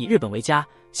以决定以日本为家，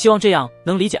希望这样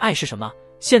能理解爱是什么。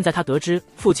现在她得知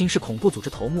父亲是恐怖组织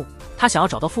头目，她想要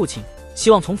找到父亲，希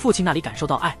望从父亲那里感受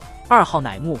到爱。2号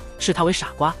乃木视他为傻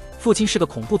瓜，父亲是个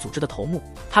恐怖组织的头目，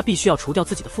他必须要除掉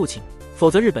自己的父亲，否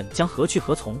则日本将何去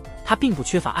何从？他并不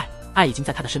缺乏爱，爱已经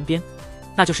在他的身边，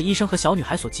那就是医生和小女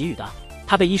孩所给予的。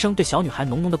他被医生对小女孩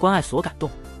浓浓的关爱所感动，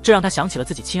这让他想起了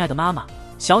自己亲爱的妈妈。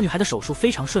小女孩的手术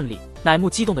非常顺利，乃木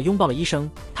激动地拥抱了医生，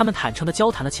他们坦诚地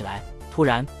交谈了起来。突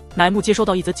然，乃木接收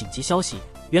到一则紧急消息，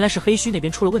原来是黑须那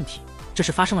边出了问题。这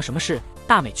是发生了什么事？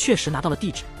大美确实拿到了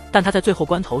地址，但他在最后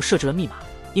关头设置了密码，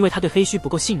因为他对黑须不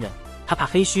够信任，他怕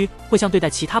黑须会像对待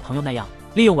其他朋友那样，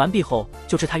利用完毕后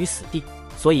就置他于死地，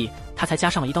所以他才加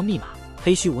上了一道密码。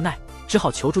黑须无奈，只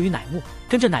好求助于乃木，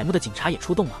跟着乃木的警察也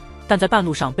出动了，但在半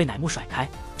路上被乃木甩开。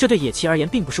这对野崎而言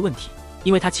并不是问题，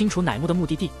因为他清楚乃木的目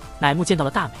的地。乃木见到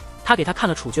了大美，他给他看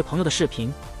了处决朋友的视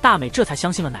频，大美这才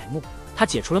相信了乃木，他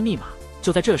解除了密码。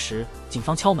就在这时，警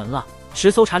方敲门了，持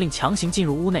搜查令强行进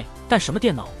入屋内，但什么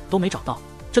电脑都没找到。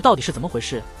这到底是怎么回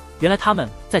事？原来他们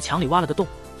在墙里挖了个洞，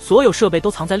所有设备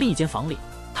都藏在另一间房里，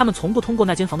他们从不通过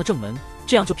那间房的正门，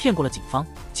这样就骗过了警方。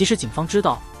即使警方知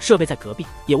道设备在隔壁，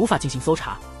也无法进行搜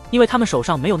查，因为他们手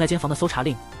上没有那间房的搜查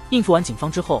令。应付完警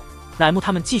方之后，乃木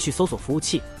他们继续搜索服务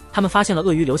器，他们发现了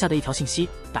鳄鱼留下的一条信息，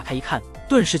打开一看，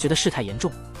顿时觉得事态严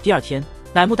重。第二天，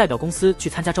乃木代表公司去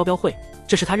参加招标会，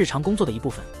这是他日常工作的一部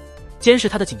分。监视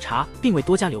他的警察并未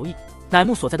多加留意，乃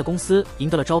木所在的公司赢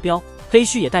得了招标，黑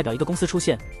须也代表一个公司出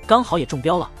现，刚好也中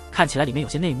标了，看起来里面有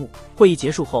些内幕。会议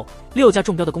结束后，6家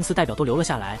中标的公司代表都留了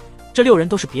下来，这6人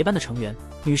都是别班的成员。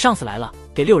女上司来了，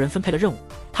给6人分配了任务，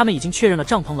他们已经确认了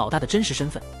帐篷老大的真实身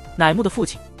份。乃木的父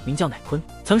亲名叫乃坤，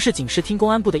曾是警视厅公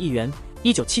安部的一员。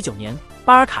1979年，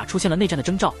巴尔卡出现了内战的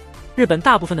征兆，日本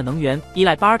大部分的能源依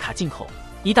赖巴尔卡进口，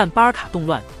一旦巴尔卡动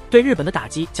乱，对日本的打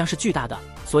击将是巨大的，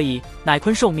所以乃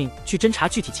坤受命去侦查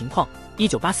具体情况。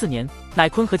1984年，乃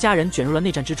坤和家人卷入了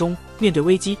内战之中，面对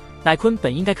危机，乃坤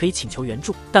本应该可以请求援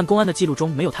助，但公安的记录中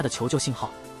没有他的求救信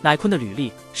号，乃坤的履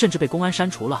历甚至被公安删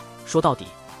除了。说到底，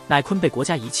乃坤被国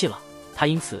家遗弃了，他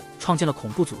因此创建了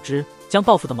恐怖组织，将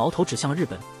报复的矛头指向了日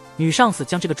本。女上司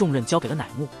将这个重任交给了乃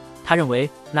木，他认为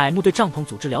乃木对帐篷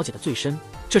组织了解的最深，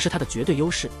这是他的绝对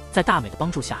优势。在大美的帮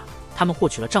助下，他们获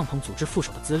取了帐篷组织副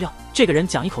手的资料，这个人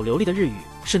讲一口流利的日语，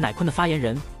是乃坤的发言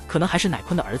人，可能还是乃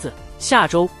坤的儿子。下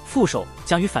周副手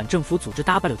将与反政府组织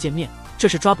W 见面，这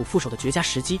是抓捕副手的绝佳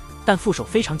时机，但副手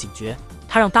非常警觉，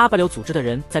他让 W 组织的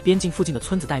人在边境附近的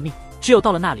村子待命，只有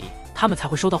到了那里，他们才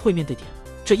会收到会面地点。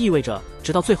这意味着，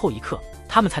直到最后一刻，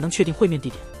他们才能确定会面地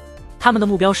点。他们的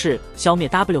目标是消灭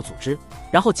W 组织，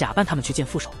然后假扮他们去见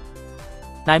副手。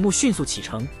乃木迅速启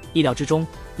程，意料之中，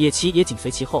野崎也紧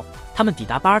随其后。他们抵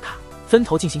达巴尔卡，分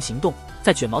头进行行动。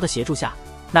在卷毛的协助下，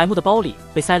乃木的包里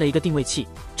被塞了一个定位器，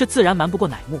这自然瞒不过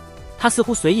乃木。他似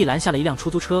乎随意拦下了一辆出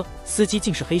租车，司机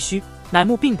竟是黑须。乃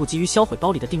木并不急于销毁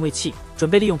包里的定位器，准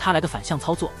备利用它来个反向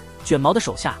操作。卷毛的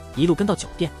手下一路跟到酒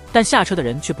店，但下车的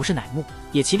人却不是乃木。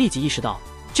野崎立即意识到，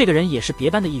这个人也是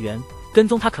别班的一员，跟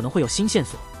踪他可能会有新线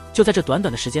索。就在这短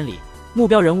短的时间里，目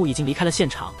标人物已经离开了现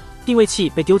场，定位器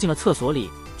被丢进了厕所里。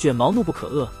卷毛怒不可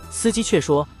遏，司机却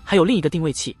说还有另一个定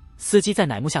位器。司机在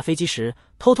乃木下飞机时，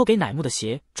偷偷给乃木的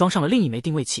鞋装上了另一枚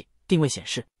定位器，定位显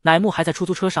示乃木还在出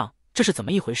租车上，这是怎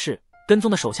么一回事？跟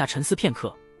踪的手下沉思片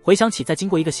刻，回想起在经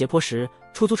过一个斜坡时，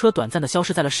出租车短暂地消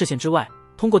失在了视线之外。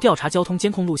通过调查交通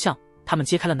监控录像，他们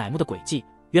揭开了乃木的轨迹。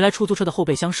原来出租车的后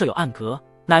备箱设有暗格，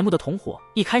乃木的同伙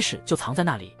一开始就藏在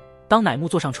那里。当乃木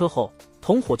坐上车后，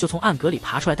同伙就从暗格里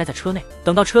爬出来，待在车内。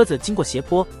等到车子经过斜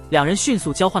坡，两人迅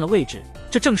速交换了位置，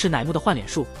这正是乃木的换脸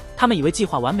术。他们以为计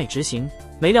划完美执行，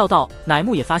没料到乃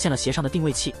木也发现了鞋上的定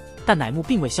位器，但乃木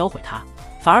并未销毁它，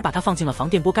反而把它放进了防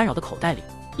电波干扰的口袋里。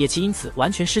野崎因此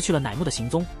完全失去了乃木的行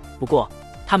踪。不过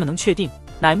他们能确定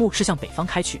乃木是向北方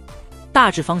开去，大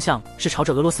致方向是朝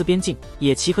着俄罗斯边境。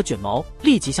野崎和卷毛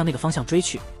立即向那个方向追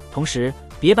去。同时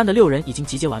别班的6人已经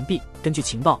集结完毕。根据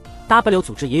情报， W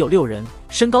组织也有6人，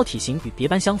身高体型与别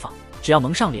班相仿，只要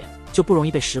蒙上脸就不容易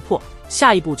被识破。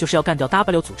下一步就是要干掉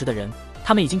W 组织的人。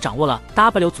他们已经掌握了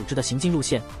W 组织的行进路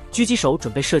线，狙击手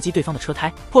准备射击对方的车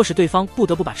胎，迫使对方不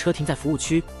得不把车停在服务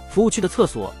区。服务区的厕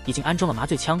所已经安装了麻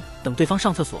醉枪，等对方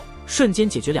上厕所，瞬间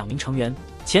解决2名成员。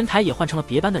前台也换成了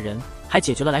别班的人，还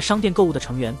解决了来商店购物的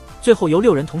成员。最后由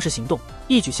6人同时行动，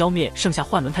一举消灭剩下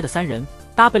换轮胎的3人。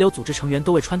W 组织成员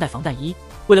都未穿戴防弹衣，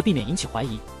为了避免引起怀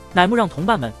疑，乃木让同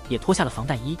伴们也脱下了防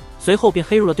弹衣，随后便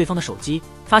黑入了对方的手机，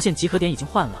发现集合点已经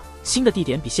换了，新的地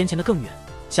点比先前的更远。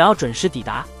想要准时抵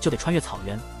达，就得穿越草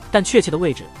原，但确切的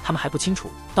位置他们还不清楚。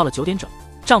到了9点整，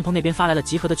帐篷那边发来了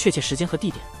集合的确切时间和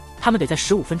地点，他们得在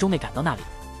15分钟内赶到那里。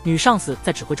女上司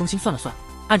在指挥中心算了算，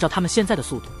按照他们现在的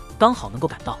速度，刚好能够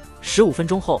赶到。15分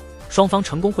钟后，双方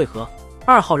成功会合。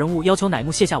2号人物要求乃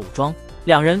木卸下武装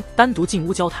，2人单独进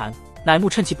屋交谈。乃木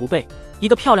趁其不备，一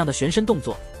个漂亮的旋身动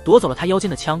作夺走了他腰间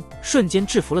的枪，瞬间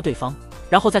制服了对方，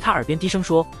然后在他耳边低声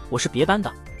说：“我是别班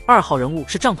的。”2号人物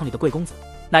是帐篷里的贵公子。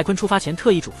乃坤出发前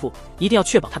特意嘱咐，一定要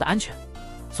确保他的安全，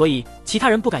所以其他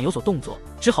人不敢有所动作，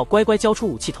只好乖乖交出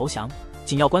武器投降。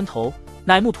紧要关头，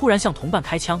乃木突然向同伴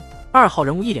开枪，2号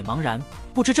人物一脸茫然，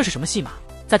不知这是什么戏码。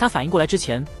在他反应过来之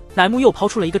前，乃木又抛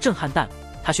出了一个震撼弹，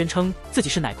他宣称自己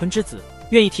是乃坤之子，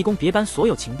愿意提供别班所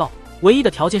有情报，唯一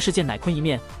的条件是见乃坤一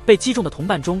面。被击中的同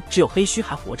伴中只有黑须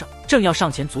还活着，正要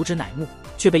上前阻止乃木，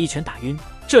却被一拳打晕。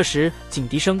这时警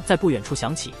笛声在不远处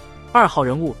响起，2号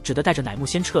人物只得带着乃木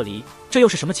先撤离。这又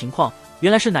是什么情况？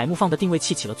原来是乃木放的定位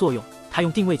器起了作用，他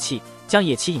用定位器将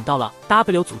野崎引到了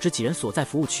W 组织几人所在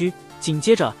服务区。紧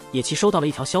接着野崎收到了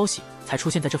一条消息，才出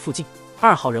现在这附近。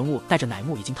2号人物带着乃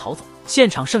木已经逃走，现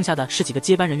场剩下的是几个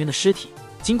接班人员的尸体。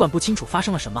尽管不清楚发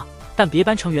生了什么，但别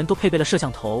班成员都配备了摄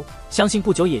像头，相信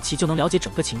不久野崎就能了解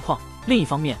整个情况。另一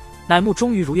方面，乃木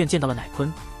终于如愿见到了乃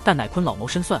坤，但乃坤老谋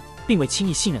深算，并未轻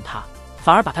易信任他，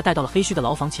反而把他带到了黑须的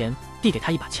牢房前，递给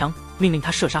他一把枪，命令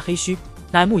他射杀黑须。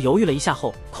乃木犹豫了一下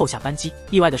后扣下扳机，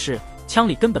意外的是枪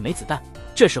里根本没子弹。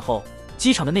这时候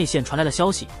机场的内线传来了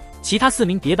消息，其他4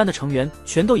名别班的成员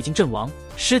全都已经阵亡，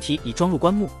尸体已装入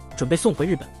棺木，准备送回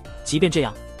日本。即便这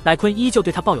样，乃坤依旧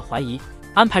对他抱有怀疑，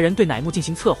安排人对乃木进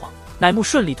行测谎。乃木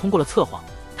顺利通过了测谎，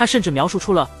他甚至描述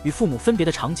出了与父母分别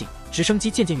的场景，直升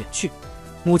机渐渐远去，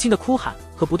母亲的哭喊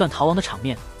和不断逃亡的场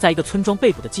面，在一个村庄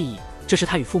被捕的记忆，这是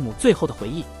他与父母最后的回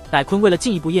忆。乃坤为了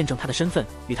进一步验证他的身份，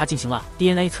与他进行了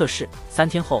DNA 测试。3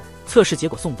天后，测试结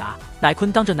果送达，乃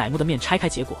坤当着乃木的面拆开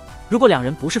结果，如果2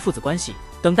人不是父子关系，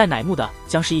等待乃木的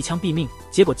将是一枪毙命。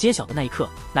结果揭晓的那一刻，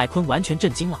乃坤完全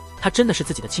震惊了，他真的是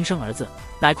自己的亲生儿子。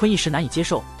乃坤一时难以接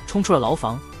受，冲出了牢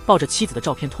房，抱着妻子的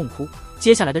照片痛哭。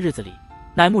接下来的日子里，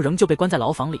乃木仍旧被关在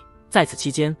牢房里，在此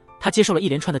期间，他接受了一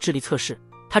连串的智力测试。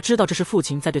他知道这是父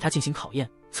亲在对他进行考验。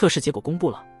测试结果公布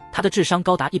了，他的智商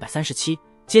高达137，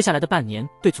接下来的半年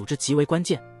对组织极为关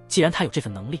键。既然他有这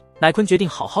份能力，乃坤决定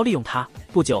好好利用他。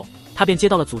不久，他便接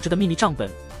到了组织的秘密账本，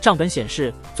账本显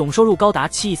示总收入高达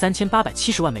7亿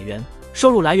3870万美元，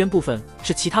收入来源部分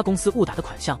是其他公司误打的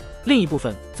款项，另一部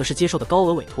分则是接受的高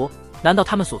额委托。难道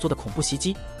他们所做的恐怖袭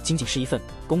击仅仅是一份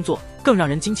工作？更让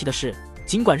人惊奇的是，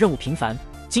尽管任务频繁，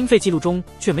经费记录中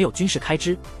却没有军事开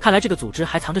支，看来这个组织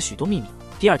还藏着许多秘密。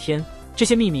第2天，这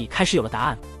些秘密开始有了答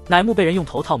案。乃木被人用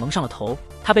头套蒙上了头，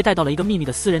他被带到了一个秘密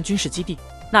的私人军事基地，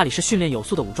那里是训练有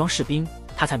素的武装士兵。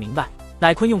他才明白，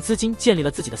乃坤用资金建立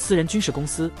了自己的私人军事公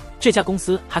司，这家公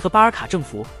司还和巴尔卡政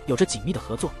府有着紧密的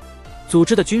合作。组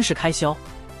织的军事开销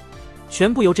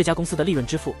全部由这家公司的利润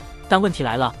支付，但问题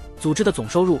来了，组织的总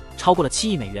收入超过了7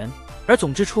亿美元，而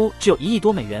总支出只有1亿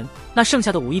多美元，那剩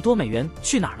下的5亿多美元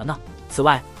去哪儿了呢？此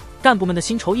外，干部们的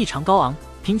薪酬异常高昂，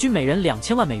平均每人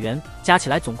2000万美元，加起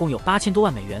来总共有8000多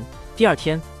万美元。第二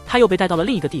天，他又被带到了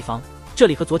另一个地方，这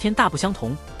里和昨天大不相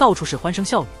同，到处是欢声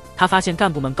笑语。他发现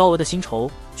干部们高额的薪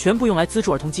酬全部用来资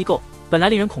助儿童机构，本来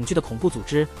令人恐惧的恐怖组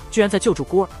织居然在救助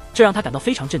孤儿，这让他感到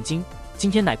非常震惊。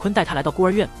今天乃坤带他来到孤儿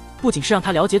院，不仅是让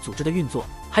他了解组织的运作，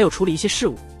还有处理一些事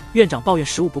务。院长抱怨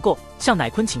食物不够，向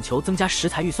乃坤请求增加食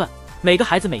材预算，每个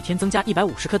孩子每天增加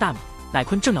150克大米。乃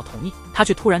坤正要同意，他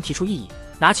却突然提出异议，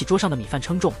拿起桌上的米饭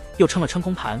称重，又称了称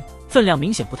空盘，分量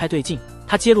明显不太对劲。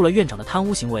他揭露了院长的贪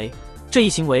污行为，这一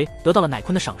行为得到了乃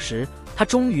坤的赏识，他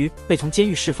终于被从监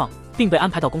狱释放，并被安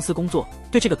排到公司工作。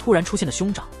对这个突然出现的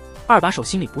兄长，二把手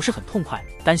心里不是很痛快，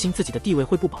担心自己的地位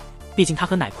会不保，毕竟他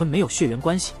和乃坤没有血缘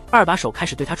关系。二把手开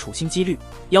始对他处心积虑，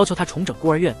要求他重整孤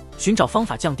儿院，寻找方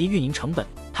法降低运营成本。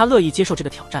他乐意接受这个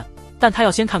挑战，但他要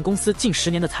先看公司近10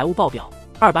年的财务报表。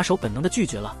二把手本能地拒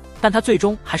绝了，但他最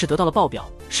终还是得到了报表，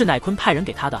是乃坤派人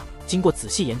给他的。经过仔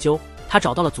细研究，他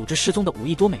找到了组织失踪的5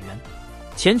亿多美元，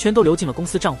钱全都流进了公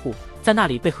司账户，在那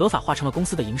里被合法化成了公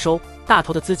司的营收，大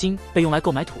头的资金被用来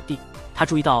购买土地。他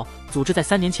注意到组织在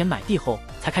3年前买地后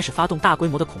才开始发动大规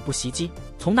模的恐怖袭击，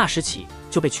从那时起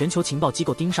就被全球情报机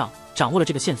构盯上，掌握了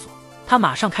这个线索。他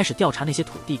马上开始调查那些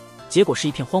土地，结果是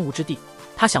一片荒芜之地。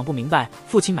他想不明白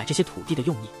父亲买这些土地的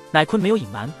用意，乃坤没有隐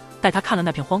瞒，带他看了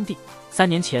那片荒地。3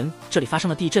年前这里发生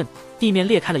了地震，地面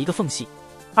裂开了一个缝隙。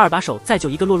二把手在救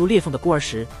一个落入裂缝的孤儿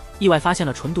时，意外发现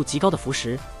了纯度极高的浮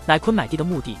石。乃坤买地的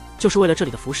目的就是为了这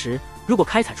里的浮石，如果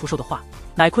开采出售的话，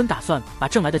乃坤打算把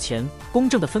挣来的钱公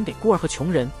正地分给孤儿和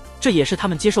穷人，这也是他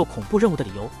们接受恐怖任务的理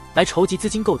由，来筹集资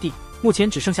金购地。目前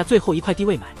只剩下最后一块地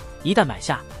未买，一旦买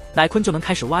下，乃坤就能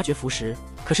开始挖掘浮石。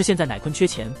可是现在乃坤缺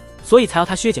钱，所以才要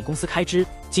他削减公司开支，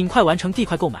尽快完成地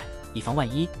块购买，以防万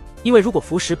一。因为如果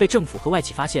浮石被政府和外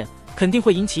企发现，肯定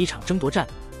会引起一场争夺战。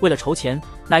为了筹钱，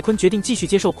乃坤决定继续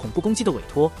接受恐怖攻击的委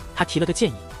托。他提了个建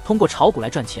议，通过炒股来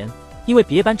赚钱，因为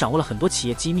别班掌握了很多企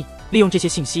业机密，利用这些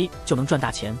信息就能赚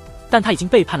大钱。但他已经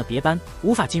背叛了别班，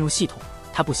无法进入系统。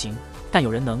他不行，但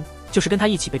有人能，就是跟他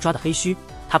一起被抓的黑须。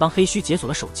他帮黑须解锁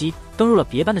了手机，登入了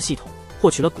别班的系统，获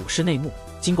取了股市内幕。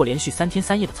经过连续3天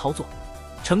3夜的操作，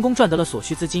成功赚得了所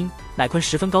需资金。乃坤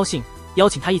十分高兴，邀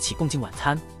请他一起共进晚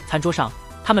餐。餐桌上，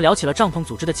他们聊起了帐篷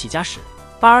组织的起家史。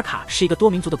巴尔卡是一个多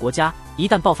民族的国家，一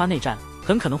旦爆发内战，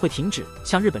很可能会停止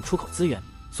向日本出口资源，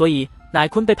所以乃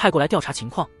坤被派过来调查情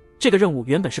况。这个任务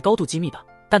原本是高度机密的，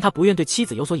但他不愿对妻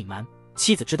子有所隐瞒。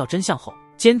妻子知道真相后，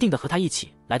坚定地和他一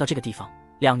起来到这个地方。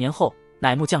2年后，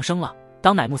乃木降生了。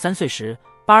当乃木3岁时，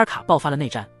巴尔卡爆发了内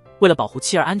战。为了保护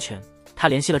妻儿安全，他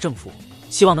联系了政府，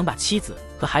希望能把妻子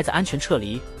和孩子安全撤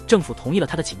离。政府同意了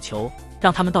他的请求，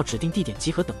让他们到指定地点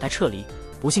集合，等待撤离。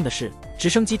不幸的是，直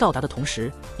升机到达的同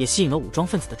时，也吸引了武装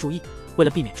分子的注意。为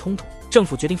了避免冲突，政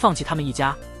府决定放弃他们一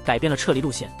家，改变了撤离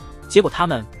路线。结果他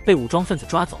们被武装分子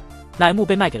抓走，乃木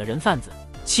被卖给了人贩子。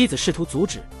妻子试图阻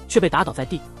止，却被打倒在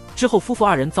地。之后，夫妇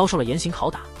2人遭受了严刑拷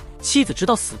打，妻子直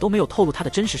到死都没有透露他的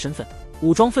真实身份。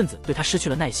武装分子对他失去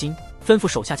了耐心，吩咐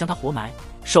手下将他活埋。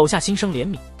手下心生怜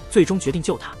悯，最终决定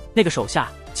救他。那个手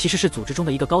下其实是组织中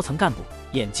的一个高层干部，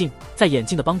眼镜。在眼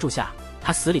镜的帮助下，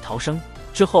他死里逃生。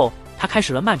之后他开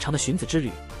始了漫长的寻子之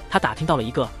旅。他打听到了一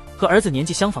个和儿子年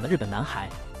纪相仿的日本男孩，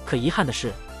可遗憾的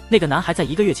是，那个男孩在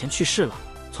1个月前去世了。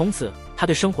从此他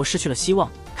对生活失去了希望，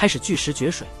开始拒食绝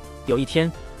水。有一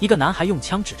天，一个男孩用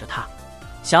枪指着他，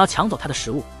想要抢走他的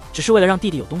食物，只是为了让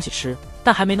弟弟有东西吃，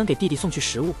但还没能给弟弟送去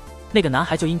食物，那个男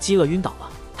孩就因饥饿晕倒了。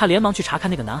他连忙去查看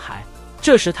那个男孩，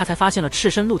这时他才发现了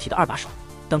赤身露体的二把手。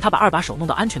等他把二把手弄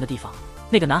到安全的地方，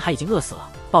那个男孩已经饿死了，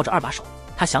抱着二把手。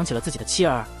他想起了自己的妻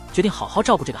儿，决定好好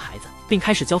照顾这个孩子，并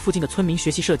开始教附近的村民学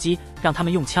习射击，让他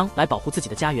们用枪来保护自己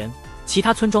的家园。其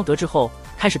他村庄得知后，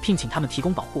开始聘请他们提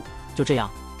供保护。就这样，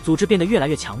组织变得越来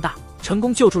越强大，成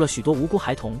功救助了许多无辜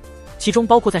孩童，其中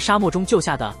包括在沙漠中救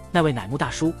下的那位乃木大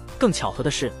叔。更巧合的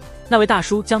是，那位大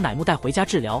叔将乃木带回家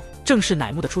治疗，正是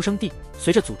乃木的出生地。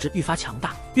随着组织愈发强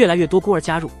大，越来越多孤儿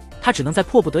加入，他只能在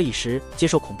迫不得已时接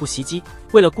受恐怖袭击。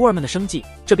为了孤儿们的生计，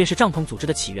这便是帐篷组织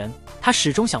的起源。他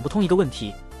始终想不通一个问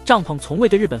题：帐篷从未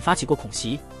对日本发起过恐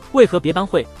袭，为何别班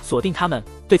会锁定他们？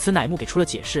对此乃木给出了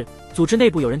解释，组织内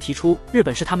部有人提出日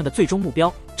本是他们的最终目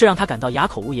标，这让他感到哑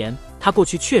口无言。他过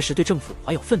去确实对政府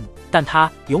怀有愤怒，但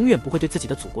他永远不会对自己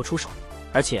的祖国出手，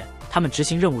而且他们执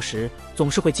行任务时总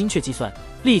是会精确计算，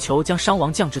力求将伤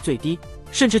亡降至最低，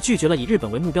甚至拒绝了以日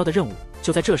本为目标的任务。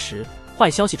就在这时，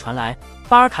坏消息传来，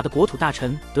巴尔卡的国土大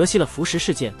臣得悉了福什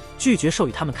事件，拒绝授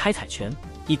予他们开采权，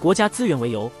以国家资源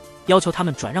为由，要求他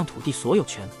们转让土地所有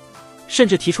权，甚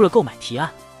至提出了购买提案。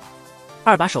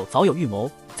二把手早有预谋，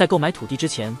在购买土地之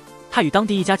前，他与当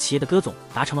地一家企业的戈总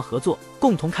达成了合作，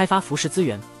共同开发福什资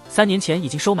源。3年前已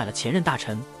经收买了前任大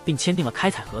臣，并签订了开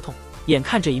采合同。眼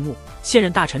看这一幕，现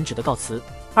任大臣只得告辞，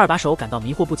二把手感到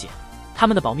迷惑不解。他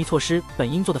们的保密措施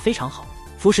本应做得非常好，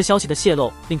福什消息的泄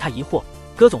露令他疑惑，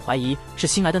戈总怀疑是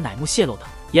新来的乃木泄露的，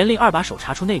严令二把手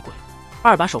查出内鬼。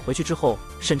二把手回去之后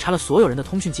审查了所有人的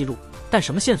通讯记录，但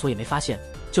什么线索也没发现。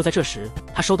就在这时，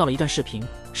他收到了一段视频，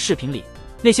视频里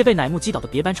那些被乃木击倒的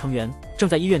别班成员正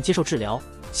在医院接受治疗，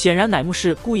显然乃木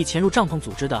是故意潜入帐篷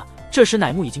组织的。这时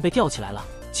乃木已经被吊起来了，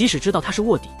即使知道他是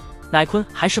卧底，乃坤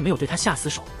还是没有对他下死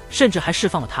手，甚至还释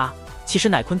放了他。其实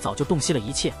乃坤早就洞悉了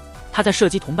一切，他在射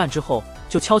击同伴之后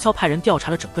就悄悄派人调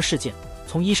查了整个事件，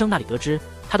从医生那里得知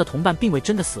他的同伴并未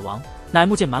真的死亡。乃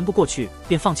木见瞒不过去，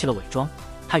便放弃了伪装。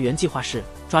他原计划是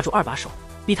抓住二把手，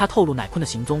逼他透露乃坤的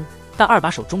行踪，但二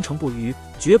把手忠诚不渝，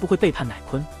绝不会背叛乃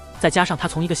坤。再加上他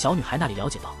从一个小女孩那里了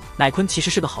解到乃坤其实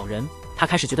是个好人，他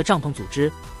开始觉得帐篷组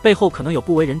织背后可能有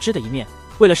不为人知的一面。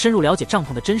为了深入了解帐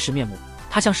篷的真实面目，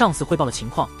他向上司汇报了情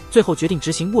况，最后决定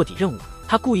执行卧底任务。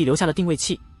他故意留下了定位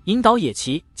器，引导野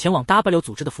崎前往 W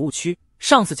组织的服务区，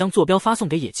上司将坐标发送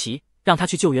给野崎，让他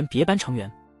去救援别班成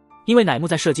员。因为乃木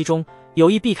在射击中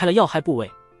有意避开了要害部位，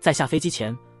在下飞机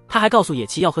前他还告诉野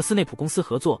崎要和斯内普公司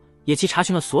合作。野崎查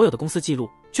询了所有的公司记录，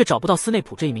却找不到斯内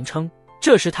普这一名称。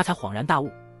这时他才恍然大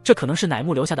悟，这可能是乃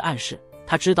木留下的暗示。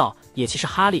他知道野崎是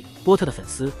哈利波特的粉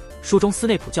丝，书中斯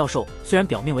内普教授虽然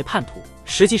表面为叛徒，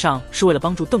实际上是为了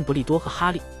帮助邓布利多和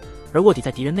哈利。而卧底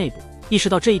在敌人内部，意识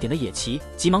到这一点的野崎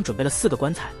急忙准备了4个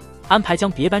棺材，安排将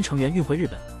别班成员运回日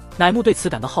本。乃木对此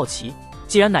感到好奇，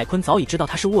既然乃坤早已知道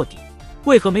他是卧底，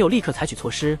为何没有立刻采取措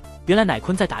施？原来乃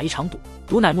坤在打一场赌，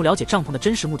赌乃木了解帐篷的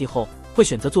真实目的后，会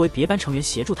选择作为别班成员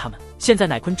协助他们。现在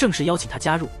乃坤正式邀请他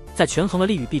加入，在权衡了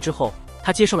利与弊之后，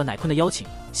他接受了乃坤的邀请。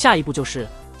下一步就是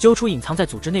揪出隐藏在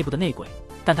组织内部的内鬼，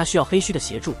但他需要黑须的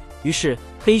协助，于是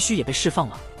黑须也被释放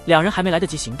了。两人还没来得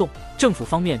及行动，政府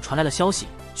方面传来了消息，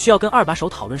需要跟二把手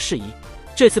讨论事宜。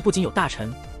这次不仅有大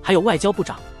臣，还有外交部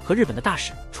长和日本的大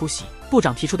使出席。部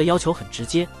长提出的要求很直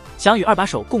接，想与二把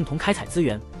手共同开采资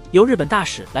源，由日本大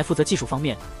使来负责技术方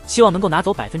面，希望能够拿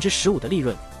走15%的利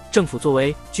润，政府作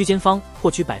为居间方获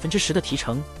取10%的提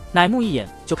成。乃木一眼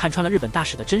就看穿了日本大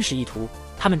使的真实意图，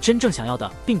他们真正想要的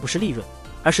并不是利润，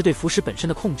而是对福什本身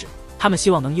的控制。他们希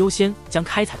望能优先将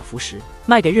开采的福什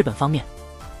卖给日本方面。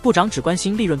部长只关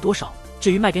心利润多少，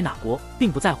至于卖给哪国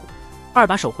并不在乎。二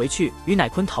把手回去与乃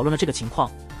坤讨论了这个情况，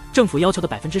政府要求的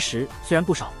10%虽然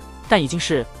不少，但已经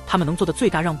是他们能做的最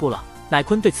大让步了。乃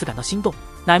坤对此感到心动，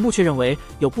乃木却认为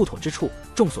有不妥之处。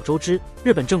众所周知，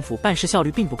日本政府办事效率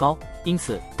并不高，因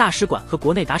此大使馆和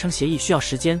国内达成协议需要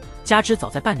时间，加之早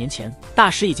在半年前，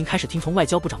大使已经开始听从外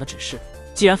交部长的指示。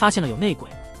既然发现了有内鬼，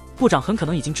部长很可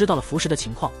能已经知道了福什的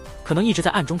情况，可能一直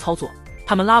在暗中操作。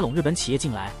他们拉拢日本企业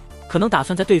进来，可能打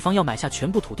算在对方要买下全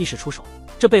部土地时出手，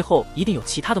这背后一定有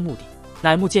其他的目的。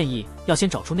乃木建议要先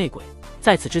找出内鬼，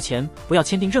在此之前不要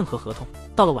签订任何合同。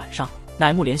到了晚上，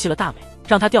乃木联系了大美，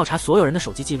让他调查所有人的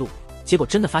手机记录，结果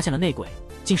真的发现了内鬼，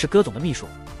竟是戈总的秘书。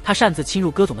他擅自侵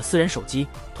入戈总的私人手机，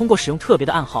通过使用特别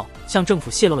的暗号向政府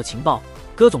泄露了情报。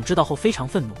戈总知道后非常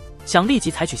愤怒，想立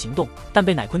即采取行动，但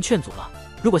被乃坤劝阻了。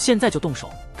如果现在就动手，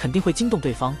肯定会惊动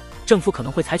对方，政府可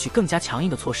能会采取更加强硬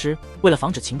的措施。为了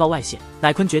防止情报外泄，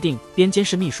乃坤决定边监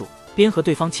视秘书，边和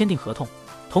对方签订合同，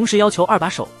同时要求二把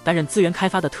手担任资源开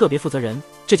发的特别负责人。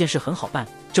这件事很好办，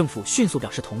政府迅速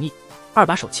表示同意。二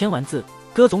把手签完字，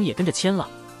戈总也跟着签了。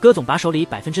戈总把手里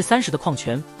30%的矿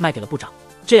权卖给了部长，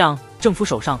这样政府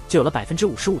手上就有了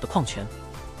55%的矿权，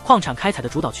矿产开采的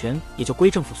主导权也就归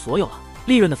政府所有了。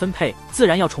利润的分配自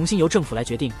然要重新由政府来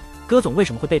决定。戈总为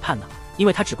什么会背叛呢？因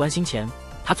为他只关心钱，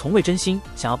他从未真心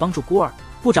想要帮助孤儿。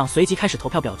部长随即开始投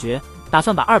票表决，打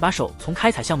算把二把手从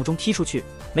开采项目中踢出去。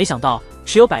没想到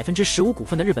持有15%股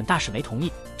份的日本大使没同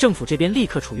意，政府这边立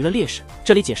刻处于了劣势。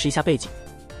这里解释一下背景，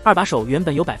二把手原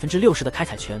本有60%的开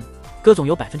采权，戈总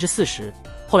有40%，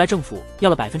后来政府要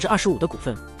了25%的股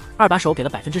份，二把手给了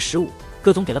15%，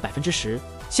戈总给了10%，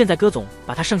现在戈总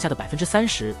把他剩下的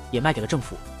30%也卖给了政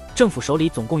府。政府手里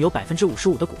总共有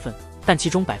55%的股份，但其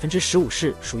中15%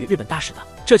是属于日本大使的，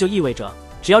这就意味着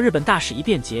只要日本大使一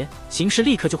变节，形势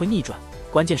立刻就会逆转。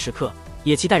关键时刻，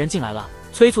野崎带人进来了，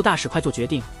催促大使快做决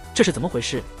定。这是怎么回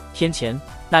事？天前，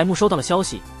乃木收到了消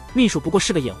息，秘书不过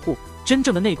是个掩护，真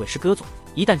正的内鬼是戈总。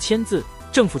一旦签字，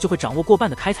政府就会掌握过半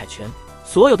的开采权，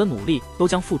所有的努力都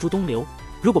将付诸东流。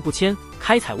如果不签，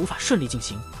开采无法顺利进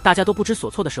行。大家都不知所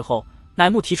措的时候，乃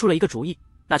木提出了一个主意，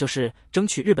那就是争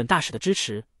取日本大使的支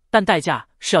持，但代价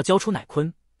是要交出乃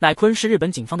坤。乃坤是日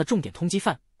本警方的重点通缉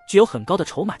犯，具有很高的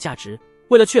筹码价值。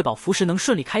为了确保福石能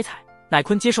顺利开采，乃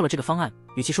坤接受了这个方案。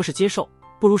与其说是接受，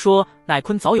不如说乃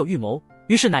坤早有预谋。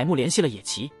于是乃木联系了野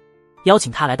崎，邀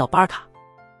请他来到巴尔卡。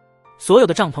所有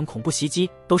的帐篷恐怖袭击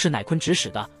都是乃坤指使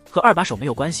的，和二把手没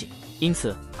有关系，因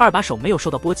此二把手没有受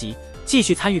到波及，继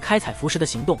续参与开采福石的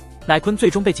行动。乃坤最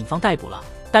终被警方逮捕了，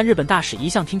但日本大使一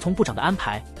向听从部长的安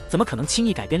排，怎么可能轻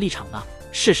易改变立场呢？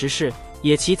事实是，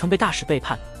野崎曾被大使背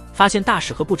叛，发现大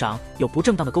使和部长有不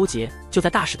正当的勾结，就在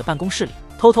大使的办公室里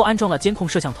偷偷安装了监控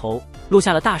摄像头，录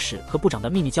下了大使和部长的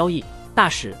秘密交易。大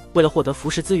使为了获得福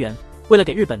石资源，为了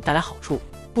给日本带来好处，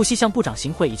不惜向部长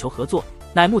行贿以求合作。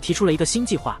乃木提出了一个新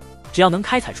计划，只要能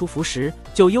开采出福石，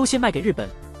就优先卖给日本。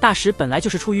大使本来就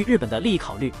是出于日本的利益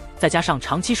考虑，再加上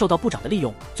长期受到部长的利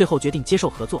用，最后决定接受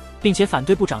合作，并且反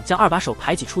对部长将二把手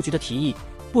排挤出局的提议。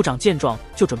部长见状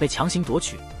就准备强行夺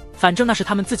取，反正那是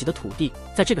他们自己的土地。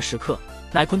在这个时刻，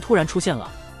乃坤突然出现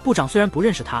了。部长虽然不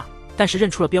认识他，但是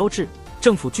认出了标志。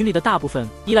政府军力的大部分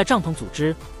依赖帐篷组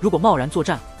织，如果贸然作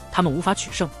战，他们无法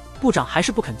取胜。部长还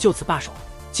是不肯就此罢手。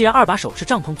既然二把手是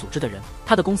帐篷组织的人，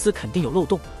他的公司肯定有漏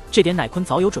洞，这点乃坤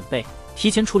早有准备，提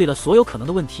前处理了所有可能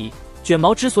的问题。卷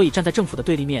毛之所以站在政府的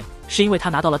对立面，是因为他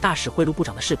拿到了大使贿赂部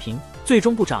长的视频，最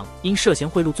终部长因涉嫌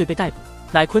贿赂罪被逮捕。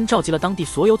乃坤召集了当地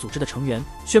所有组织的成员，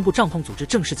宣布帐篷组织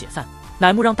正式解散。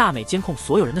乃木让大美监控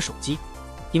所有人的手机，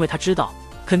因为他知道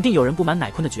肯定有人不满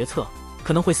乃坤的决策，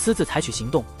可能会私自采取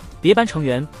行动。别班成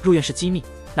员入院是机密，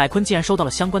乃坤竟然收到了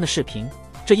相关的视频，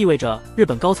这意味着日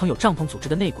本高层有帐篷组织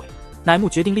的内鬼。乃木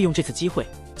决定利用这次机会，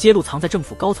揭露藏在政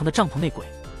府高层的帐篷内鬼。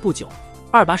不久，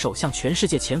二把手向全世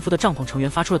界潜伏的帐篷成员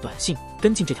发出了短信，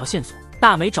跟进这条线索。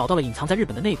大美找到了隐藏在日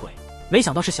本的内鬼，没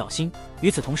想到是小新。与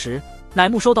此同时，乃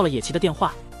木收到了野崎的电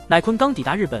话，乃坤刚抵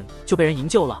达日本就被人营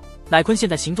救了。乃坤现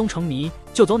在行踪成谜，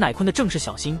救走乃坤的正是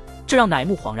小新，这让乃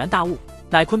木恍然大悟。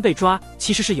乃坤被抓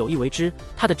其实是有意为之，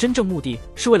他的真正目的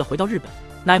是为了回到日本。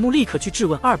乃木立刻去质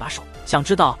问二把手，想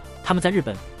知道他们在日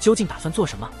本究竟打算做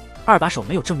什么。二把手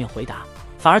没有正面回答，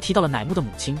反而提到了乃木的母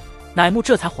亲。乃木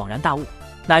这才恍然大悟，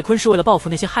乃坤是为了报复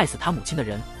那些害死他母亲的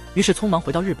人，于是匆忙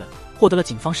回到日本，获得了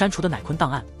警方删除的乃坤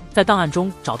档案。在档案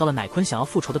中找到了乃坤想要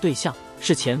复仇的对象，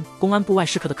是前公安部外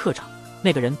事科的科长。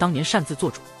那个人当年擅自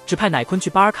做主，指派乃坤去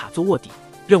巴尔卡做卧底。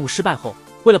任务失败后，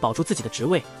为了保住自己的职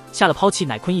位，下了抛弃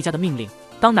乃坤一家的命令。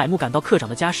当乃木赶到科长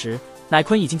的家时，乃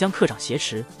坤已经将科长挟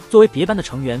持。作为别班的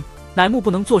成员，乃木不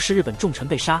能坐视日本重臣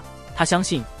被杀，他相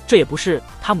信这也不是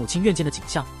他母亲愿见的景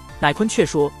象。乃坤却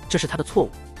说这是他的错误，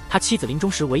他妻子临终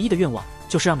时唯一的愿望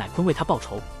就是让乃坤为他报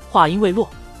仇。话音未落，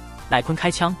乃坤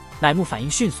开枪，乃木反应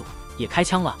迅速，也开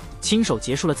枪了，亲手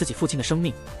结束了自己父亲的生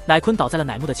命。乃坤倒在了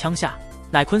乃木的枪下，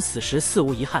乃坤死时似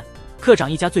无遗憾。科长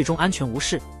一家最终安全无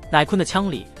事，乃坤的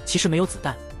枪里其实没有子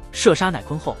弹。射杀乃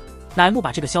坤后，乃木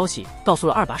把这个消息告诉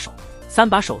了二把手。三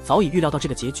把手早已预料到这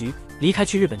个结局，离开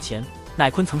去日本前，乃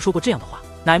坤曾说过这样的话：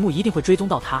乃木一定会追踪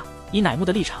到他，以乃木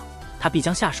的立场，他必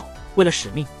将下手。为了使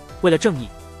命，为了正义，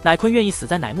乃坤愿意死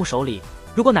在乃木手里。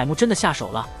如果乃木真的下手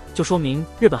了，就说明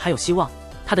日本还有希望，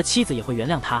他的妻子也会原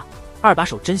谅他。二把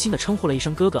手真心的称呼了一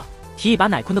声哥哥，提议把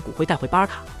乃坤的骨灰带回巴尔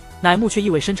卡。乃木却意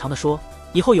味深长地说，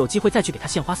以后有机会再去给他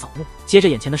献花扫墓。接着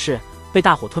眼前的事，被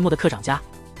大火吞没的科长家，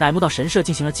乃木到神社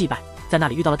进行了祭拜，在那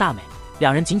里遇到了大美，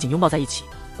两人紧紧拥抱在一起。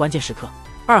关键时刻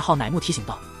，2号乃木提醒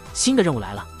道，新的任务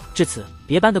来了。至此，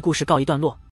别班的故事告一段落。